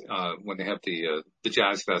too is, when they have the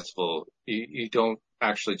jazz festival, you don't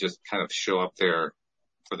actually just kind of show up there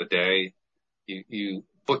for the day. You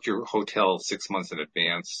book your hotel 6 months in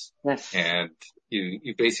advance. Yes. And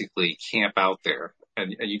you basically camp out there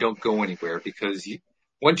and you don't go anywhere because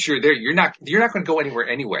once you're there, you're not going to go anywhere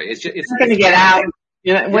anyway. It's not going to get out.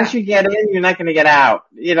 Once you get in, you're not going to get out.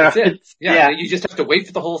 That's it. You just have to wait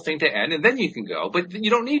for the whole thing to end, and then you can go. But you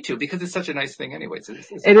don't need to because it's such a nice thing anyway.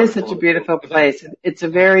 It is such a beautiful place. It's a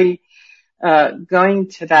very going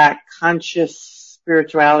to that conscious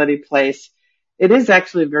spirituality place. It is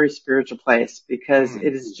actually a very spiritual place because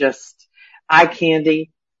it is just eye candy.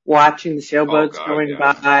 Watching the sailboats going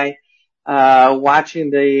by, watching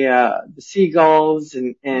the seagulls,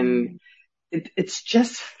 and it's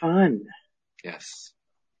just fun. Yes.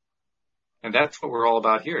 And that's what we're all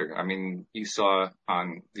about here. I mean, you saw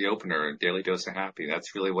on the opener, Daily Dose of Happy.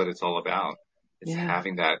 That's really what it's all about. It's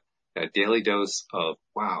having that daily dose of,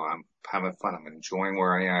 wow, I'm having fun. I'm enjoying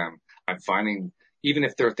where I am. I'm finding, even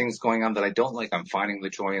if there are things going on that I don't like, I'm finding the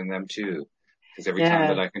joy in them too. Because every time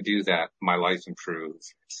that I can do that, my life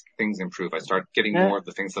improves. Things improve. I start getting more of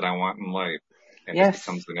the things that I want in life. And it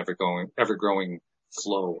becomes an ever-growing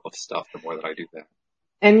flow of stuff the more that I do that.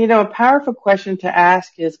 And, a powerful question to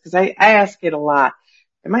ask is, because I ask it a lot,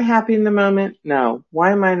 am I happy in the moment? No.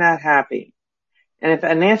 Why am I not happy? And if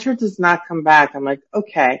an answer does not come back, I'm like,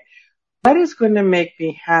 okay, what is going to make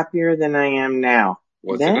me happier than I am now?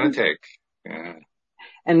 What's it going to take? Yeah.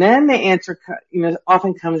 And then the answer,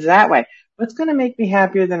 often comes that way. What's going to make me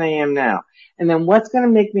happier than I am now? And then what's going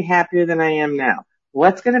to make me happier than I am now?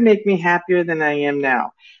 What's going to make me happier than I am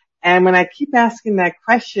now? And when I keep asking that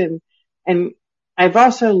question, and I've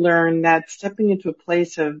also learned that stepping into a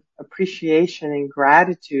place of appreciation and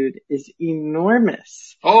gratitude is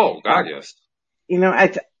enormous. Oh, God, yes.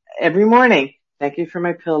 Every morning, thank you for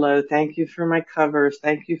my pillow. Thank you for my covers.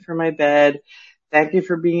 Thank you for my bed. Thank you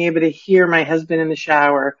for being able to hear my husband in the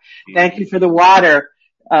shower. Thank you for the water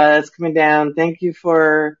that's coming down. Thank you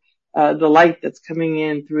for the light that's coming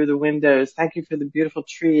in through the windows. Thank you for the beautiful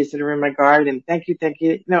trees that are in my garden. Thank you.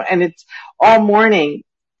 And it's all morning.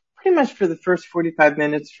 Pretty much for the first 45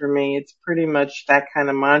 minutes for me, it's pretty much that kind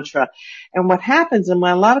of mantra. And what happens, and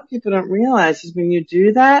what a lot of people don't realize, is when you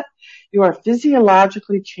do that, you are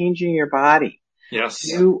physiologically changing your body. Yes.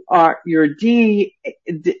 Your DHEA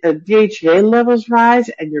levels rise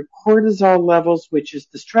and your cortisol levels, which is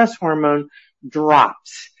the stress hormone,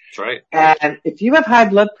 drops. That's right. And if you have high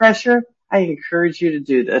blood pressure, I encourage you to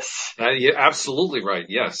do this. You're absolutely right.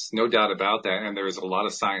 Yes, no doubt about that. And there's a lot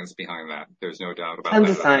of science behind that. There's no doubt about that.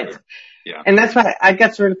 Tons of science. Yeah. And that's why I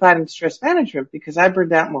got certified in stress management, because I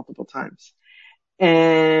burned out multiple times.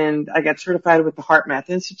 And I got certified with the HeartMath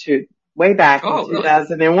Institute way back in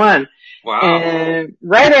 2001. Really? Wow. And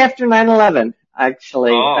right after 9/11,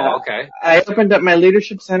 actually. Oh, okay. I opened up my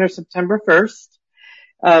leadership center September 1st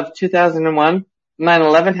of 2001.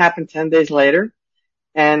 9/11 happened 10 days later.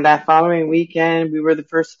 And that following weekend, we were the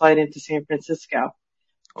first flight into San Francisco.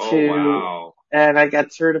 Wow. And I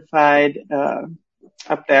got certified,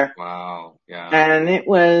 up there. Wow. Yeah. And it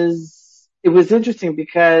was interesting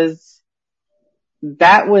because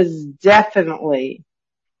that was definitely,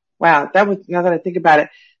 now that I think about it,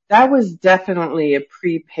 that was definitely a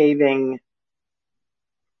pre-paving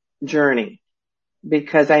journey.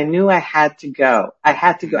 because I knew I had to go. I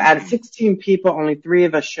had to go. Out of 16 people, only 3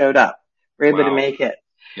 of us showed up. We were able to make it.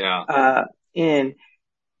 Yeah. In.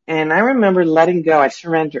 And I remember letting go. I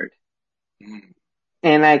surrendered. Mm.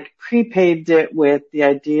 And I prepaid it with the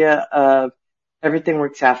idea of everything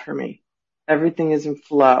works out for me. Everything is in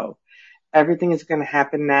flow. Everything is going to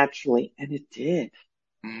happen naturally. And it did.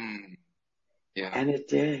 Mm. Yeah. And it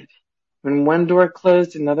did. When one door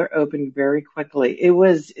closed, another opened very quickly. It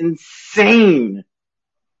was insane.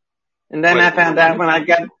 And then I found out when I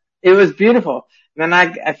got, it was beautiful. And then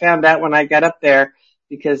I found out when I got up there,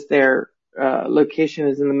 because their location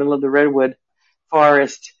is in the middle of the redwood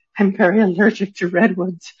forest, I'm very allergic to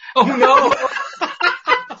redwoods. Oh no!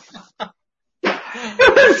 I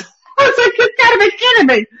was like, you've got to be kidding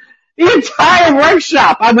me. The entire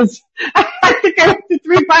workshop, I think I went through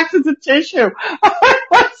 3 boxes of tissue. It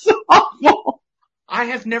was awful. I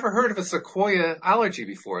have never heard of a sequoia allergy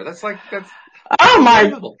before. That's oh my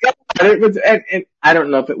God. It was, and I don't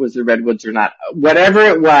know if it was the redwoods or not. Whatever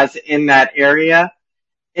it was in that area,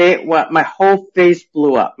 my whole face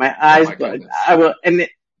blew up. My eyes blew up.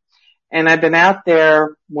 And I've been out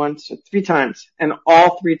there 3 times, and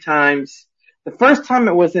all 3 times, the first time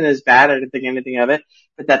it wasn't as bad. I didn't think anything of it.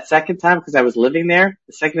 But that second time, because I was living there,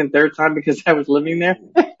 the second and third time because I was living there,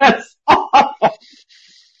 that's awful.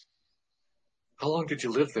 How long did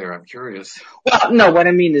you live there? I'm curious. Well, no, what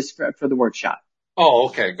I mean is for the workshop. Oh,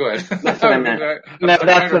 okay, good. That's what I meant. No,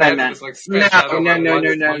 that's what I meant. No.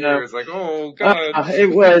 It's like, oh, God.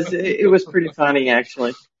 It was pretty funny,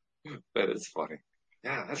 actually. That is funny.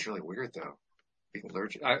 Yeah, that's really weird, though. Being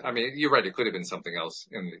allergic. I mean, you're right. It could have been something else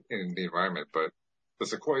in the environment, but the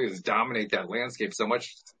sequoias dominate that landscape so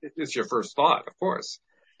much. It's your first thought, of course.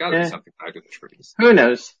 Got to be something tied to the trees. Who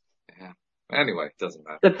knows? Yeah. Anyway, it doesn't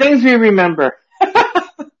matter. The things we remember.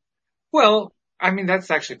 Well, I mean, that's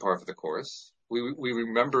actually part of the course. We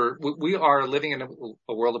remember, we are living in a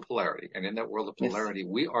world of polarity. And in that world of polarity,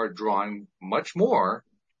 we are drawn much more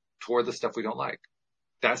toward the stuff we don't like.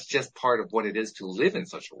 That's just part of what it is to live in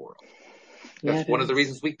such a world. That's one of the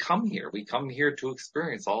reasons we come here. We come here to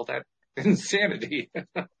experience all that insanity.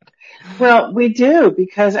 Well, we do,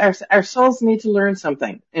 because our souls need to learn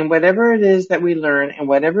something. And whatever it is that we learn, and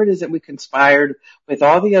whatever it is that we conspired with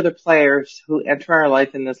all the other players who enter our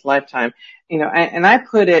life in this lifetime, and I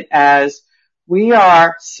put it as, we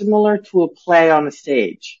are similar to a play on a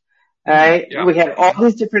stage. All right? Yeah. We have all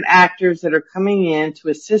these different actors that are coming in to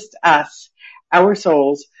assist us, our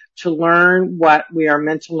souls, to learn what we are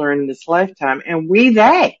meant to learn in this lifetime. And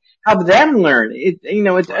they help them learn.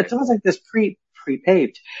 It's almost like this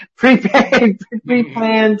pre-planned,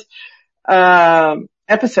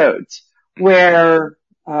 episodes where,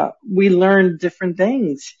 we learn different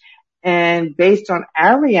things. And based on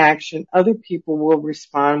our reaction, other people will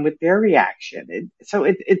respond with their reaction.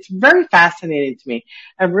 It's very fascinating to me.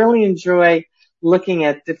 I really enjoy looking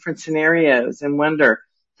at different scenarios and wonder,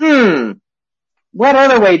 what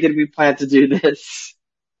other way did we plan to do this?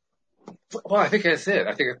 Well, I think that's it.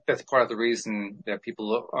 I think that's part of the reason that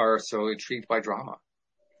people are so intrigued by drama.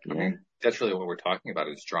 I mean, that's really what we're talking about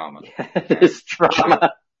is drama. It's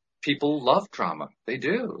drama. People love drama. They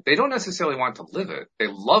do. They don't necessarily want to live it. They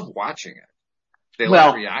love watching it. They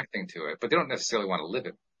love reacting to it, but they don't necessarily want to live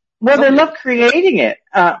it. Well, they love creating it.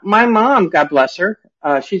 My mom, God bless her,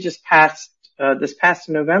 she just passed, this past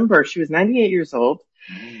November. She was 98 years old.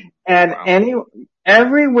 And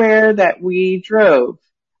everywhere that we drove,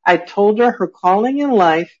 I told her calling in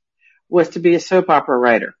life was to be a soap opera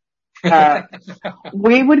writer.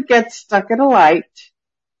 We would get stuck at a light.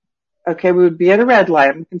 Okay, we would be at a red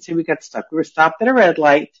light. You can see we got stuck. We were stopped at a red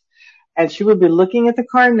light, and she would be looking at the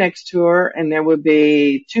car next to her, and there would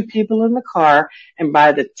be 2 people in the car, and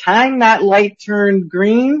by the time that light turned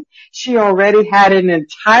green, she already had an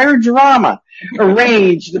entire drama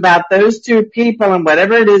arranged about those 2 people and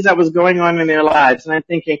whatever it is that was going on in their lives. And I'm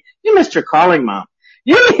thinking, you missed your calling, Mom.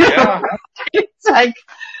 It's like,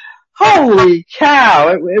 holy cow.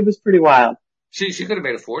 It was pretty wild. She could have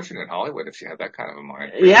made a fortune in Hollywood if she had that kind of a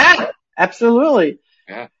mind. Yeah, absolutely.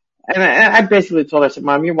 Yeah. And I basically told her, I said,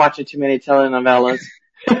 Mom, you're watching too many telenovelas.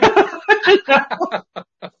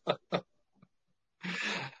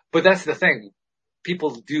 But that's the thing.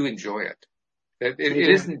 People do enjoy it. It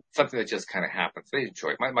isn't something that just kind of happens. They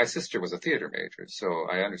enjoy it. My sister was a theater major, so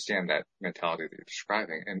I understand that mentality that you're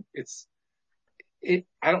describing. And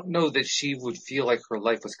I don't know that she would feel like her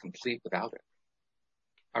life was complete without it.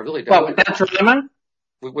 I really don't. Well, without drama?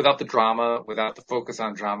 Without the drama, without the focus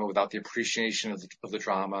on drama, without the appreciation of the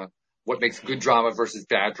drama, what makes good drama versus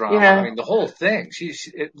bad drama. Yeah. I mean, the whole thing.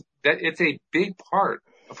 It's a big part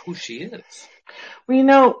of who she is.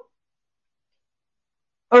 Well,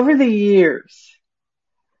 over the years,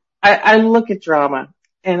 I look at drama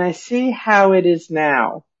and I see how it is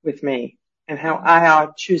now with me and how I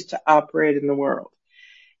choose to operate in the world.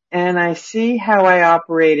 And I see how I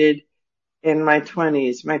operated in my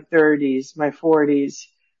 20s, my 30s, my 40s,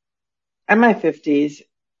 and my 50s.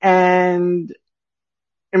 And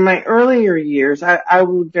in my earlier years, I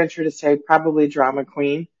would venture to say probably drama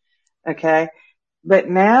queen. Okay. But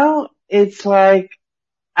now it's like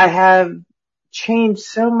I have changed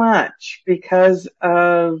so much because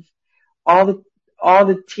of all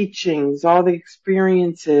the teachings, all the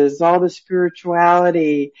experiences, all the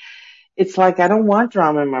spirituality. It's like I don't want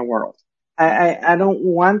drama in my world. I don't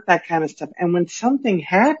want that kind of stuff. And when something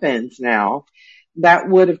happens now that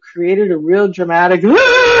would have created a real dramatic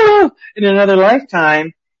in another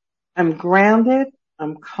lifetime, I'm grounded,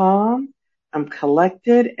 I'm calm, I'm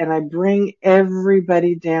collected, and I bring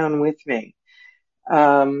everybody down with me.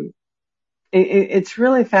 It's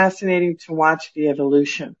really fascinating to watch the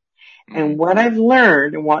evolution. And what I've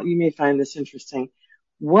learned, and what you may find this interesting,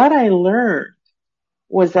 what I learned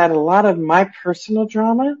was that a lot of my personal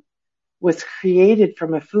drama was created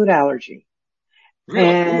from a food allergy. Really?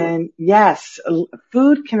 And yes,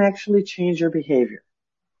 food can actually change your behavior.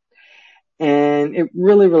 And it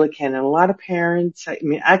really, really can. And a lot of parents, I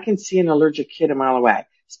mean, I can see an allergic kid a mile away,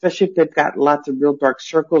 especially if they've got lots of real dark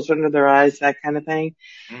circles under their eyes, that kind of thing.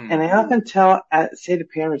 Mm. And I often say to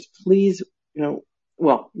parents, please,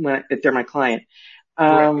 if they're my client,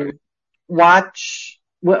 watch,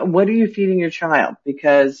 what are you feeding your child?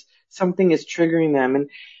 Because something is triggering them. And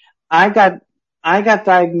I got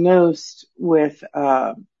diagnosed with,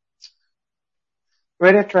 right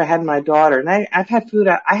after I had my daughter, and I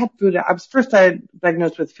was first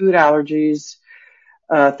diagnosed with food allergies,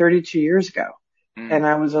 32 years ago. Mm. And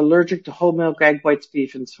I was allergic to whole milk, egg whites,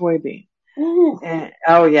 beef, and soybean. And,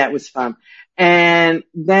 oh yeah, it was fun. And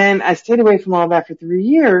then I stayed away from all that for 3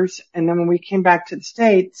 years. And then when we came back to the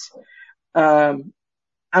States,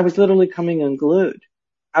 I was literally coming unglued.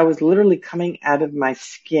 I was literally coming out of my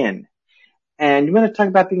skin. And you want to talk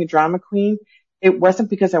about being a drama queen? It wasn't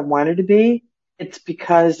because I wanted to be. It's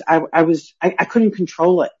because I couldn't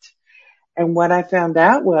control it. And what I found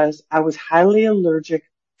out was I was highly allergic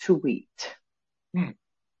to wheat. Hmm.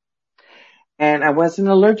 And I wasn't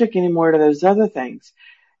allergic anymore to those other things.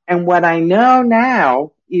 And what I know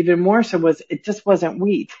now, even more so, was it just wasn't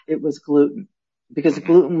wheat. It was gluten. Because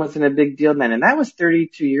gluten wasn't a big deal then. And that was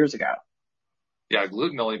 32 years ago. Yeah,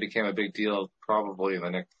 gluten only became a big deal probably in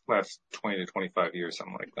the last 20 to 25 years,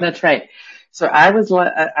 something like that. That's right. So I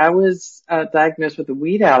was diagnosed with a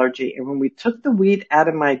wheat allergy. And when we took the wheat out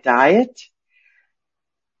of my diet,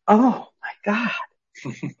 oh my God.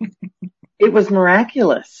 It was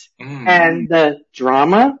miraculous. Mm. And the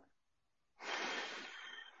drama.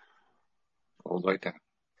 Rolled right down.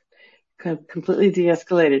 Completely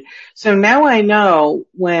de-escalated. So now I know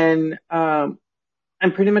when,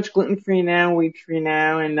 I'm pretty much gluten-free now, wheat-free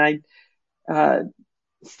now, and I,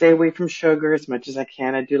 stay away from sugar as much as I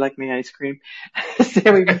can. I do like my ice cream. Stay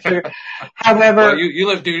away from sugar. However, well, you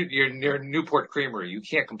live near Newport Creamery. You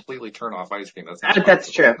can't completely turn off ice cream.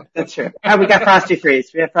 That's true. That's true. Oh, we got Frosty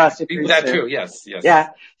Freeze. We have Frosty Freeze. That too. Yes. Yeah.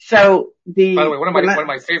 So by the way, one of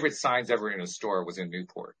my favorite signs ever in a store was in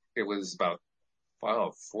Newport. It was about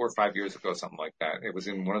 4 or 5 years ago, something like that. It was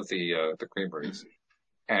in one of the creameries,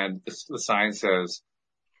 and the sign says,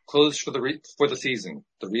 "Closed for the season."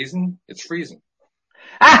 The reason? It's freezing.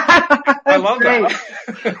 I love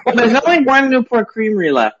that. Well, there's only one Newport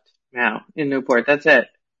Creamery left now in Newport. That's it.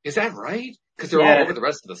 Is that right? Because they're all over the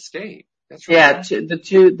rest of the state. That's right. Yeah,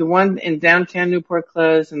 the one in downtown Newport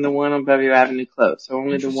closed and the one on Bellevue Avenue closed. So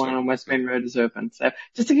only the one on West Main Road is open. So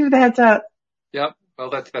just to give you the heads up. Yep. Well,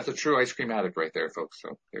 that's a true ice cream addict right there, folks.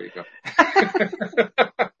 So there you go.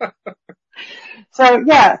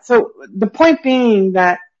 So the point being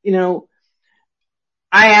that,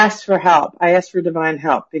 I asked for help. I asked for divine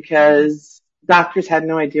help because doctors had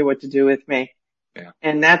no idea what to do with me. Yeah.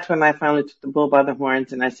 And that's when I finally took the bull by the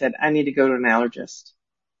horns and I said, I need to go to an allergist.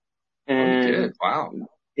 And you did? Wow.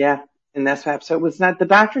 Yeah. And that's what happened. So it was not, the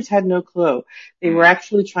doctors had no clue. They were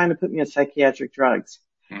actually trying to put me on psychiatric drugs.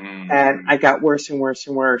 And I got worse and worse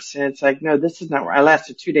and worse. And it's like, no, this is not where I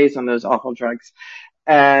lasted 2 days on those awful drugs.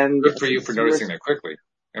 And good for you for noticing that quickly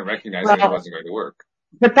and recognizing it wasn't going to work.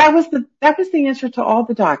 But that was the answer to all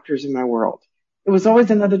the doctors in my world. It was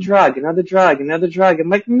always another drug, another drug, another drug. I'm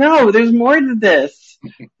like, no, there's more to this.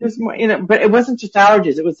 There's more, but it wasn't just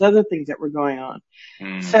allergies. It was other things that were going on.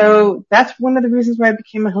 So that's one of the reasons why I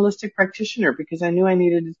became a holistic practitioner, because I knew I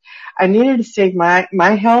needed to save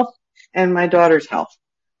my health and my daughter's health.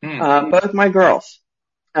 Both my girls.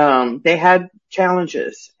 they had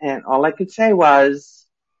challenges, and all I could say was,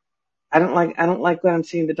 I don't like what I'm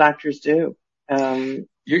seeing the doctors do.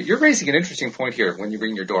 You're raising an interesting point here when you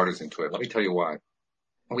bring your daughters into it. Let me tell you why.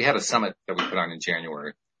 We had a summit that we put on in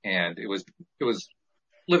January, and it was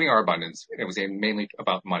living our abundance. It was mainly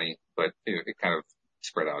about money, but it kind of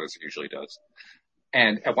spread out as it usually does.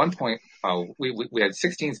 And at one point, we had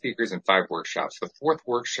 16 speakers and 5 workshops. The 4th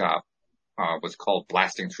workshop was called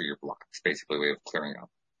Blasting Through Your Blocks, basically a way of clearing out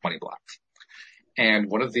money blocks. And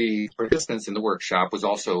one of the participants in the workshop was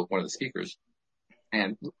also one of the speakers.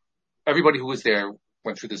 And everybody who was there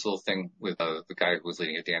went through this little thing with the guy who was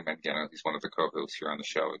leading it, Dan Mangano. He's one of the co-hosts here on the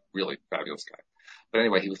show, really fabulous guy. But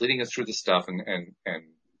anyway, he was leading us through this stuff and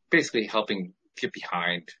basically helping get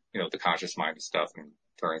behind, the conscious mind stuff and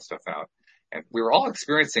clearing stuff out. And we were all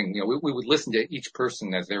experiencing, we would listen to each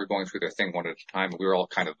person as they were going through their thing one at a time. And we were all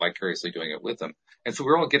kind of vicariously doing it with them. And so we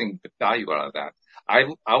were all getting value out of that.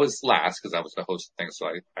 I was last because I was the host of things, so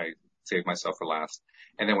I saved myself for last.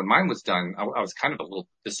 And then when mine was done, I was kind of a little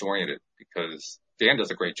disoriented because Dan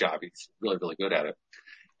does a great job. He's really, really good at it.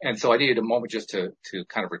 And so I needed a moment just to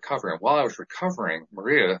kind of recover. And while I was recovering,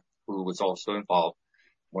 Maria, who was also involved,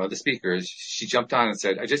 one of the speakers, she jumped on and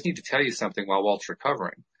said, I just need to tell you something while Walt's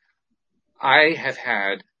recovering. I have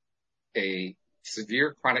had a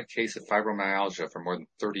severe chronic case of fibromyalgia for more than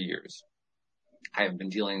 30 years. I have been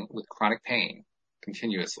dealing with chronic pain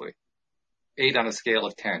continuously, 8 on a scale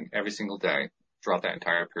of 10 every single day throughout that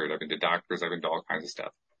entire period. I've been to doctors. I've been to all kinds of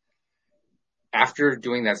stuff. After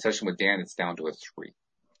doing that session with Dan, it's down to a 3.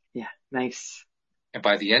 Yeah, nice. And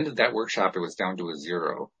by the end of that workshop, it was down to a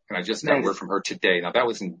 0. And I just got word from her today. Now, that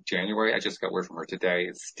was in January. I just got word from her today.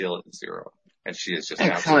 It's still at 0. And she is just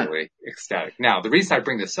absolutely ecstatic. Now, the reason I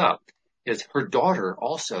bring this up is her daughter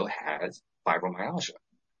also has fibromyalgia.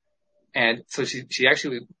 And so she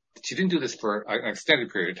didn't do this for an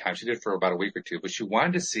extended period of time. She did it for about a week or 2, but she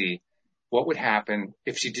wanted to see what would happen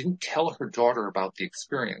if she didn't tell her daughter about the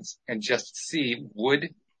experience and just see what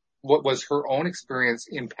was her own experience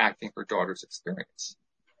impacting her daughter's experience.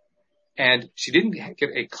 And she didn't get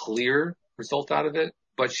a clear result out of it,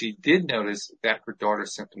 but she did notice that her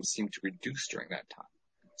daughter's symptoms seemed to reduce during that time.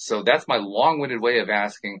 So that's my long-winded way of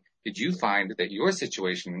asking, did you find that your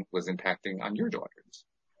situation was impacting on your daughters?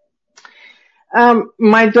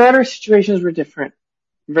 My daughter's situations were different.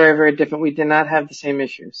 Very, very different. We did not have the same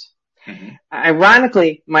issues. Mm-hmm.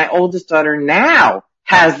 Ironically, my oldest daughter now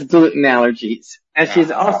has gluten allergies, and she's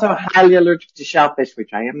also highly allergic to shellfish, which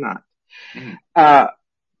I am not. Mm-hmm.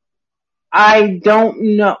 I don't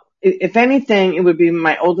know. If anything, it would be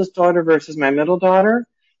my oldest daughter versus my middle daughter.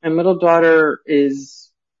 My middle daughter is,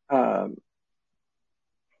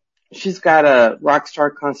 she's got a rock star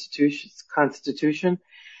constitution.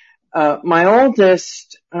 My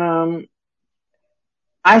oldest,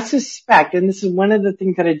 I suspect, and this is one of the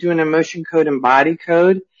things that I do in emotion code and body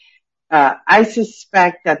code, I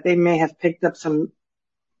suspect that they may have picked up some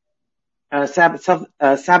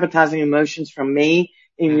sabotaging emotions from me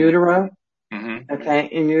in utero. Mm-hmm. Okay,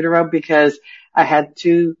 in utero, because I had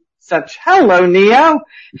 2 such, hello, Neo.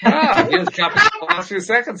 Oh, you just dropped the last few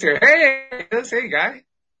seconds here. Hey, guy.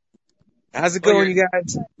 How's it going, you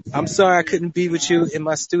guys? I'm sorry I couldn't be with you in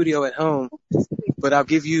my studio at home, but I'll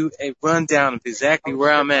give you a rundown of exactly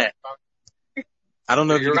where I'm at. I don't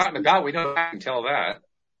know if you're not in the doubt. We know I can tell that.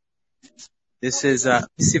 This is, let's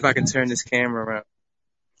see if I can turn this camera around.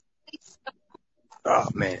 Oh,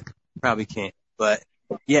 man. Probably can't. But,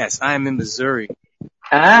 yes, I am in Missouri.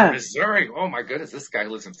 Missouri. Oh, my goodness. This guy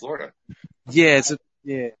lives in Florida. Yeah,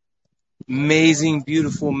 amazing,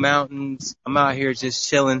 beautiful mountains. I'm out here just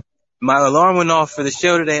chilling. My alarm went off for the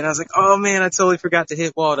show today, and I was like, oh, man, I totally forgot to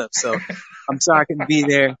hit Walt up. So I'm sorry I couldn't be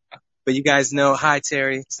there. But you guys know, hi,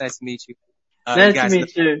 Terry. It's nice to meet you. Nice to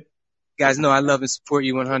meet you. You guys know I love and support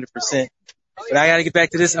you 100%. But I got to get back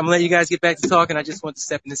to this. I'm going to let you guys get back to talking. I just want to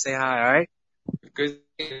step in and say hi, all right? Good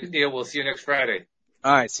deal. We'll see you next Friday.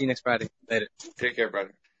 All right. See you next Friday. Later. Take care,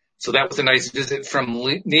 brother. So that was a nice visit from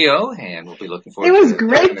Neo, and we'll be looking forward to it. It was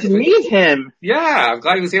great to meet him. Yeah, I'm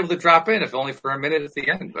glad he was able to drop in, if only for a minute at the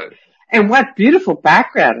end. But and what beautiful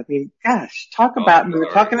background. I mean, gosh, we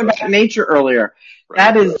were talking about nature earlier. Right.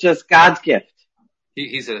 That is just God's gift.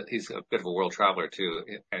 He's a bit of a world traveler too,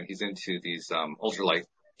 and he's into these ultralight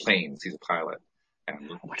planes. He's a pilot,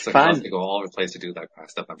 and so he loves to go all over the place to do that kind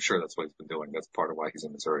of stuff. I'm sure that's what he's been doing. That's part of why he's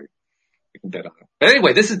in Missouri. You can bet on it. But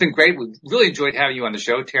anyway, this has been great. We really enjoyed having you on the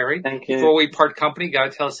show, Terry. Thank you. Before we part company, got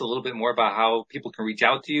to tell us a little bit more about how people can reach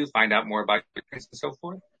out to you, find out more about your experience and so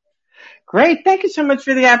forth. Great. Thank you so much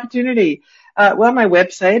for the opportunity. Well, my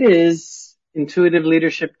website is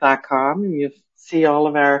intuitiveleadership.com, and you'll see all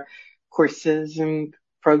of our courses and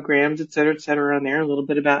programs, et cetera, on there, a little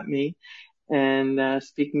bit about me and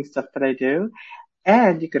speaking stuff that I do.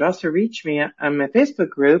 And you could also reach me on my Facebook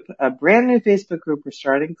group, a brand new Facebook group we're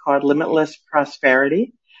starting called Limitless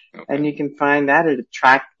Prosperity. Okay. And you can find that at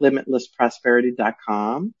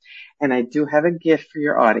attractlimitlessprosperity.com. And I do have a gift for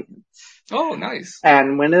your audience. Oh, nice.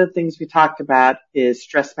 And one of the things we talked about is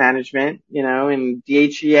stress management, and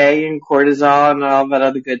DHEA and cortisol and all that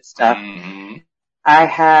other good stuff. Mm-hmm. I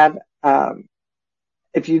have,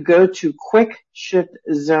 if you go to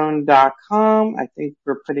quickshiftZone.com, I think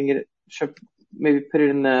we're putting it, should maybe put it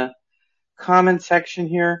in the comment section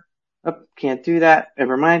here. Oh, can't do that.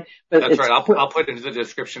 Never mind. But that's right. I'll put it in the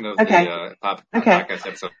description of the podcast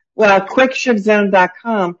episode. Well,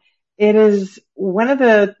 quickshiftZone.com, it is one of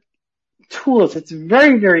the tools. It's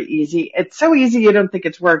very, very easy. It's so easy you don't think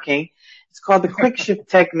it's working. It's called the Quick Shift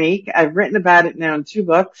Technique. I've written about it now in 2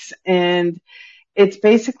 books, and it's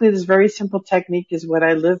basically this very simple technique is what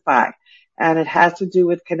I live by. And it has to do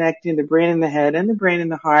with connecting the brain and the head and the brain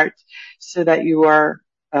and the heart so that you are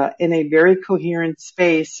in a very coherent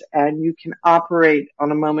space and you can operate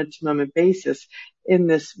on a moment-to-moment basis in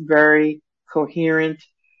this very coherent,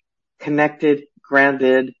 connected,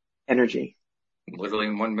 grounded energy. Literally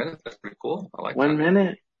in 1 minute. That's pretty cool. I like 1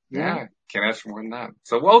 minute. Yeah. Can't ask for more than that.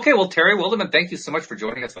 So, okay. Well, Terry Wildeman, thank you so much for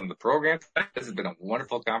joining us on the program. This has been a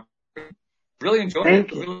wonderful conversation. Really enjoyed it.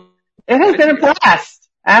 Thank you. It has been a blast.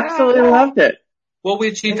 Absolutely loved it. Well, we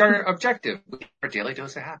achieved our objective. Our daily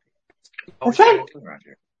dose of happy. That's right. Around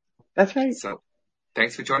here. That's right. So,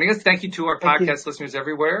 thanks for joining us. Thank you to our podcast listeners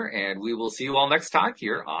everywhere, and we will see you all next time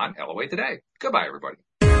here on LOA Today. Goodbye, everybody.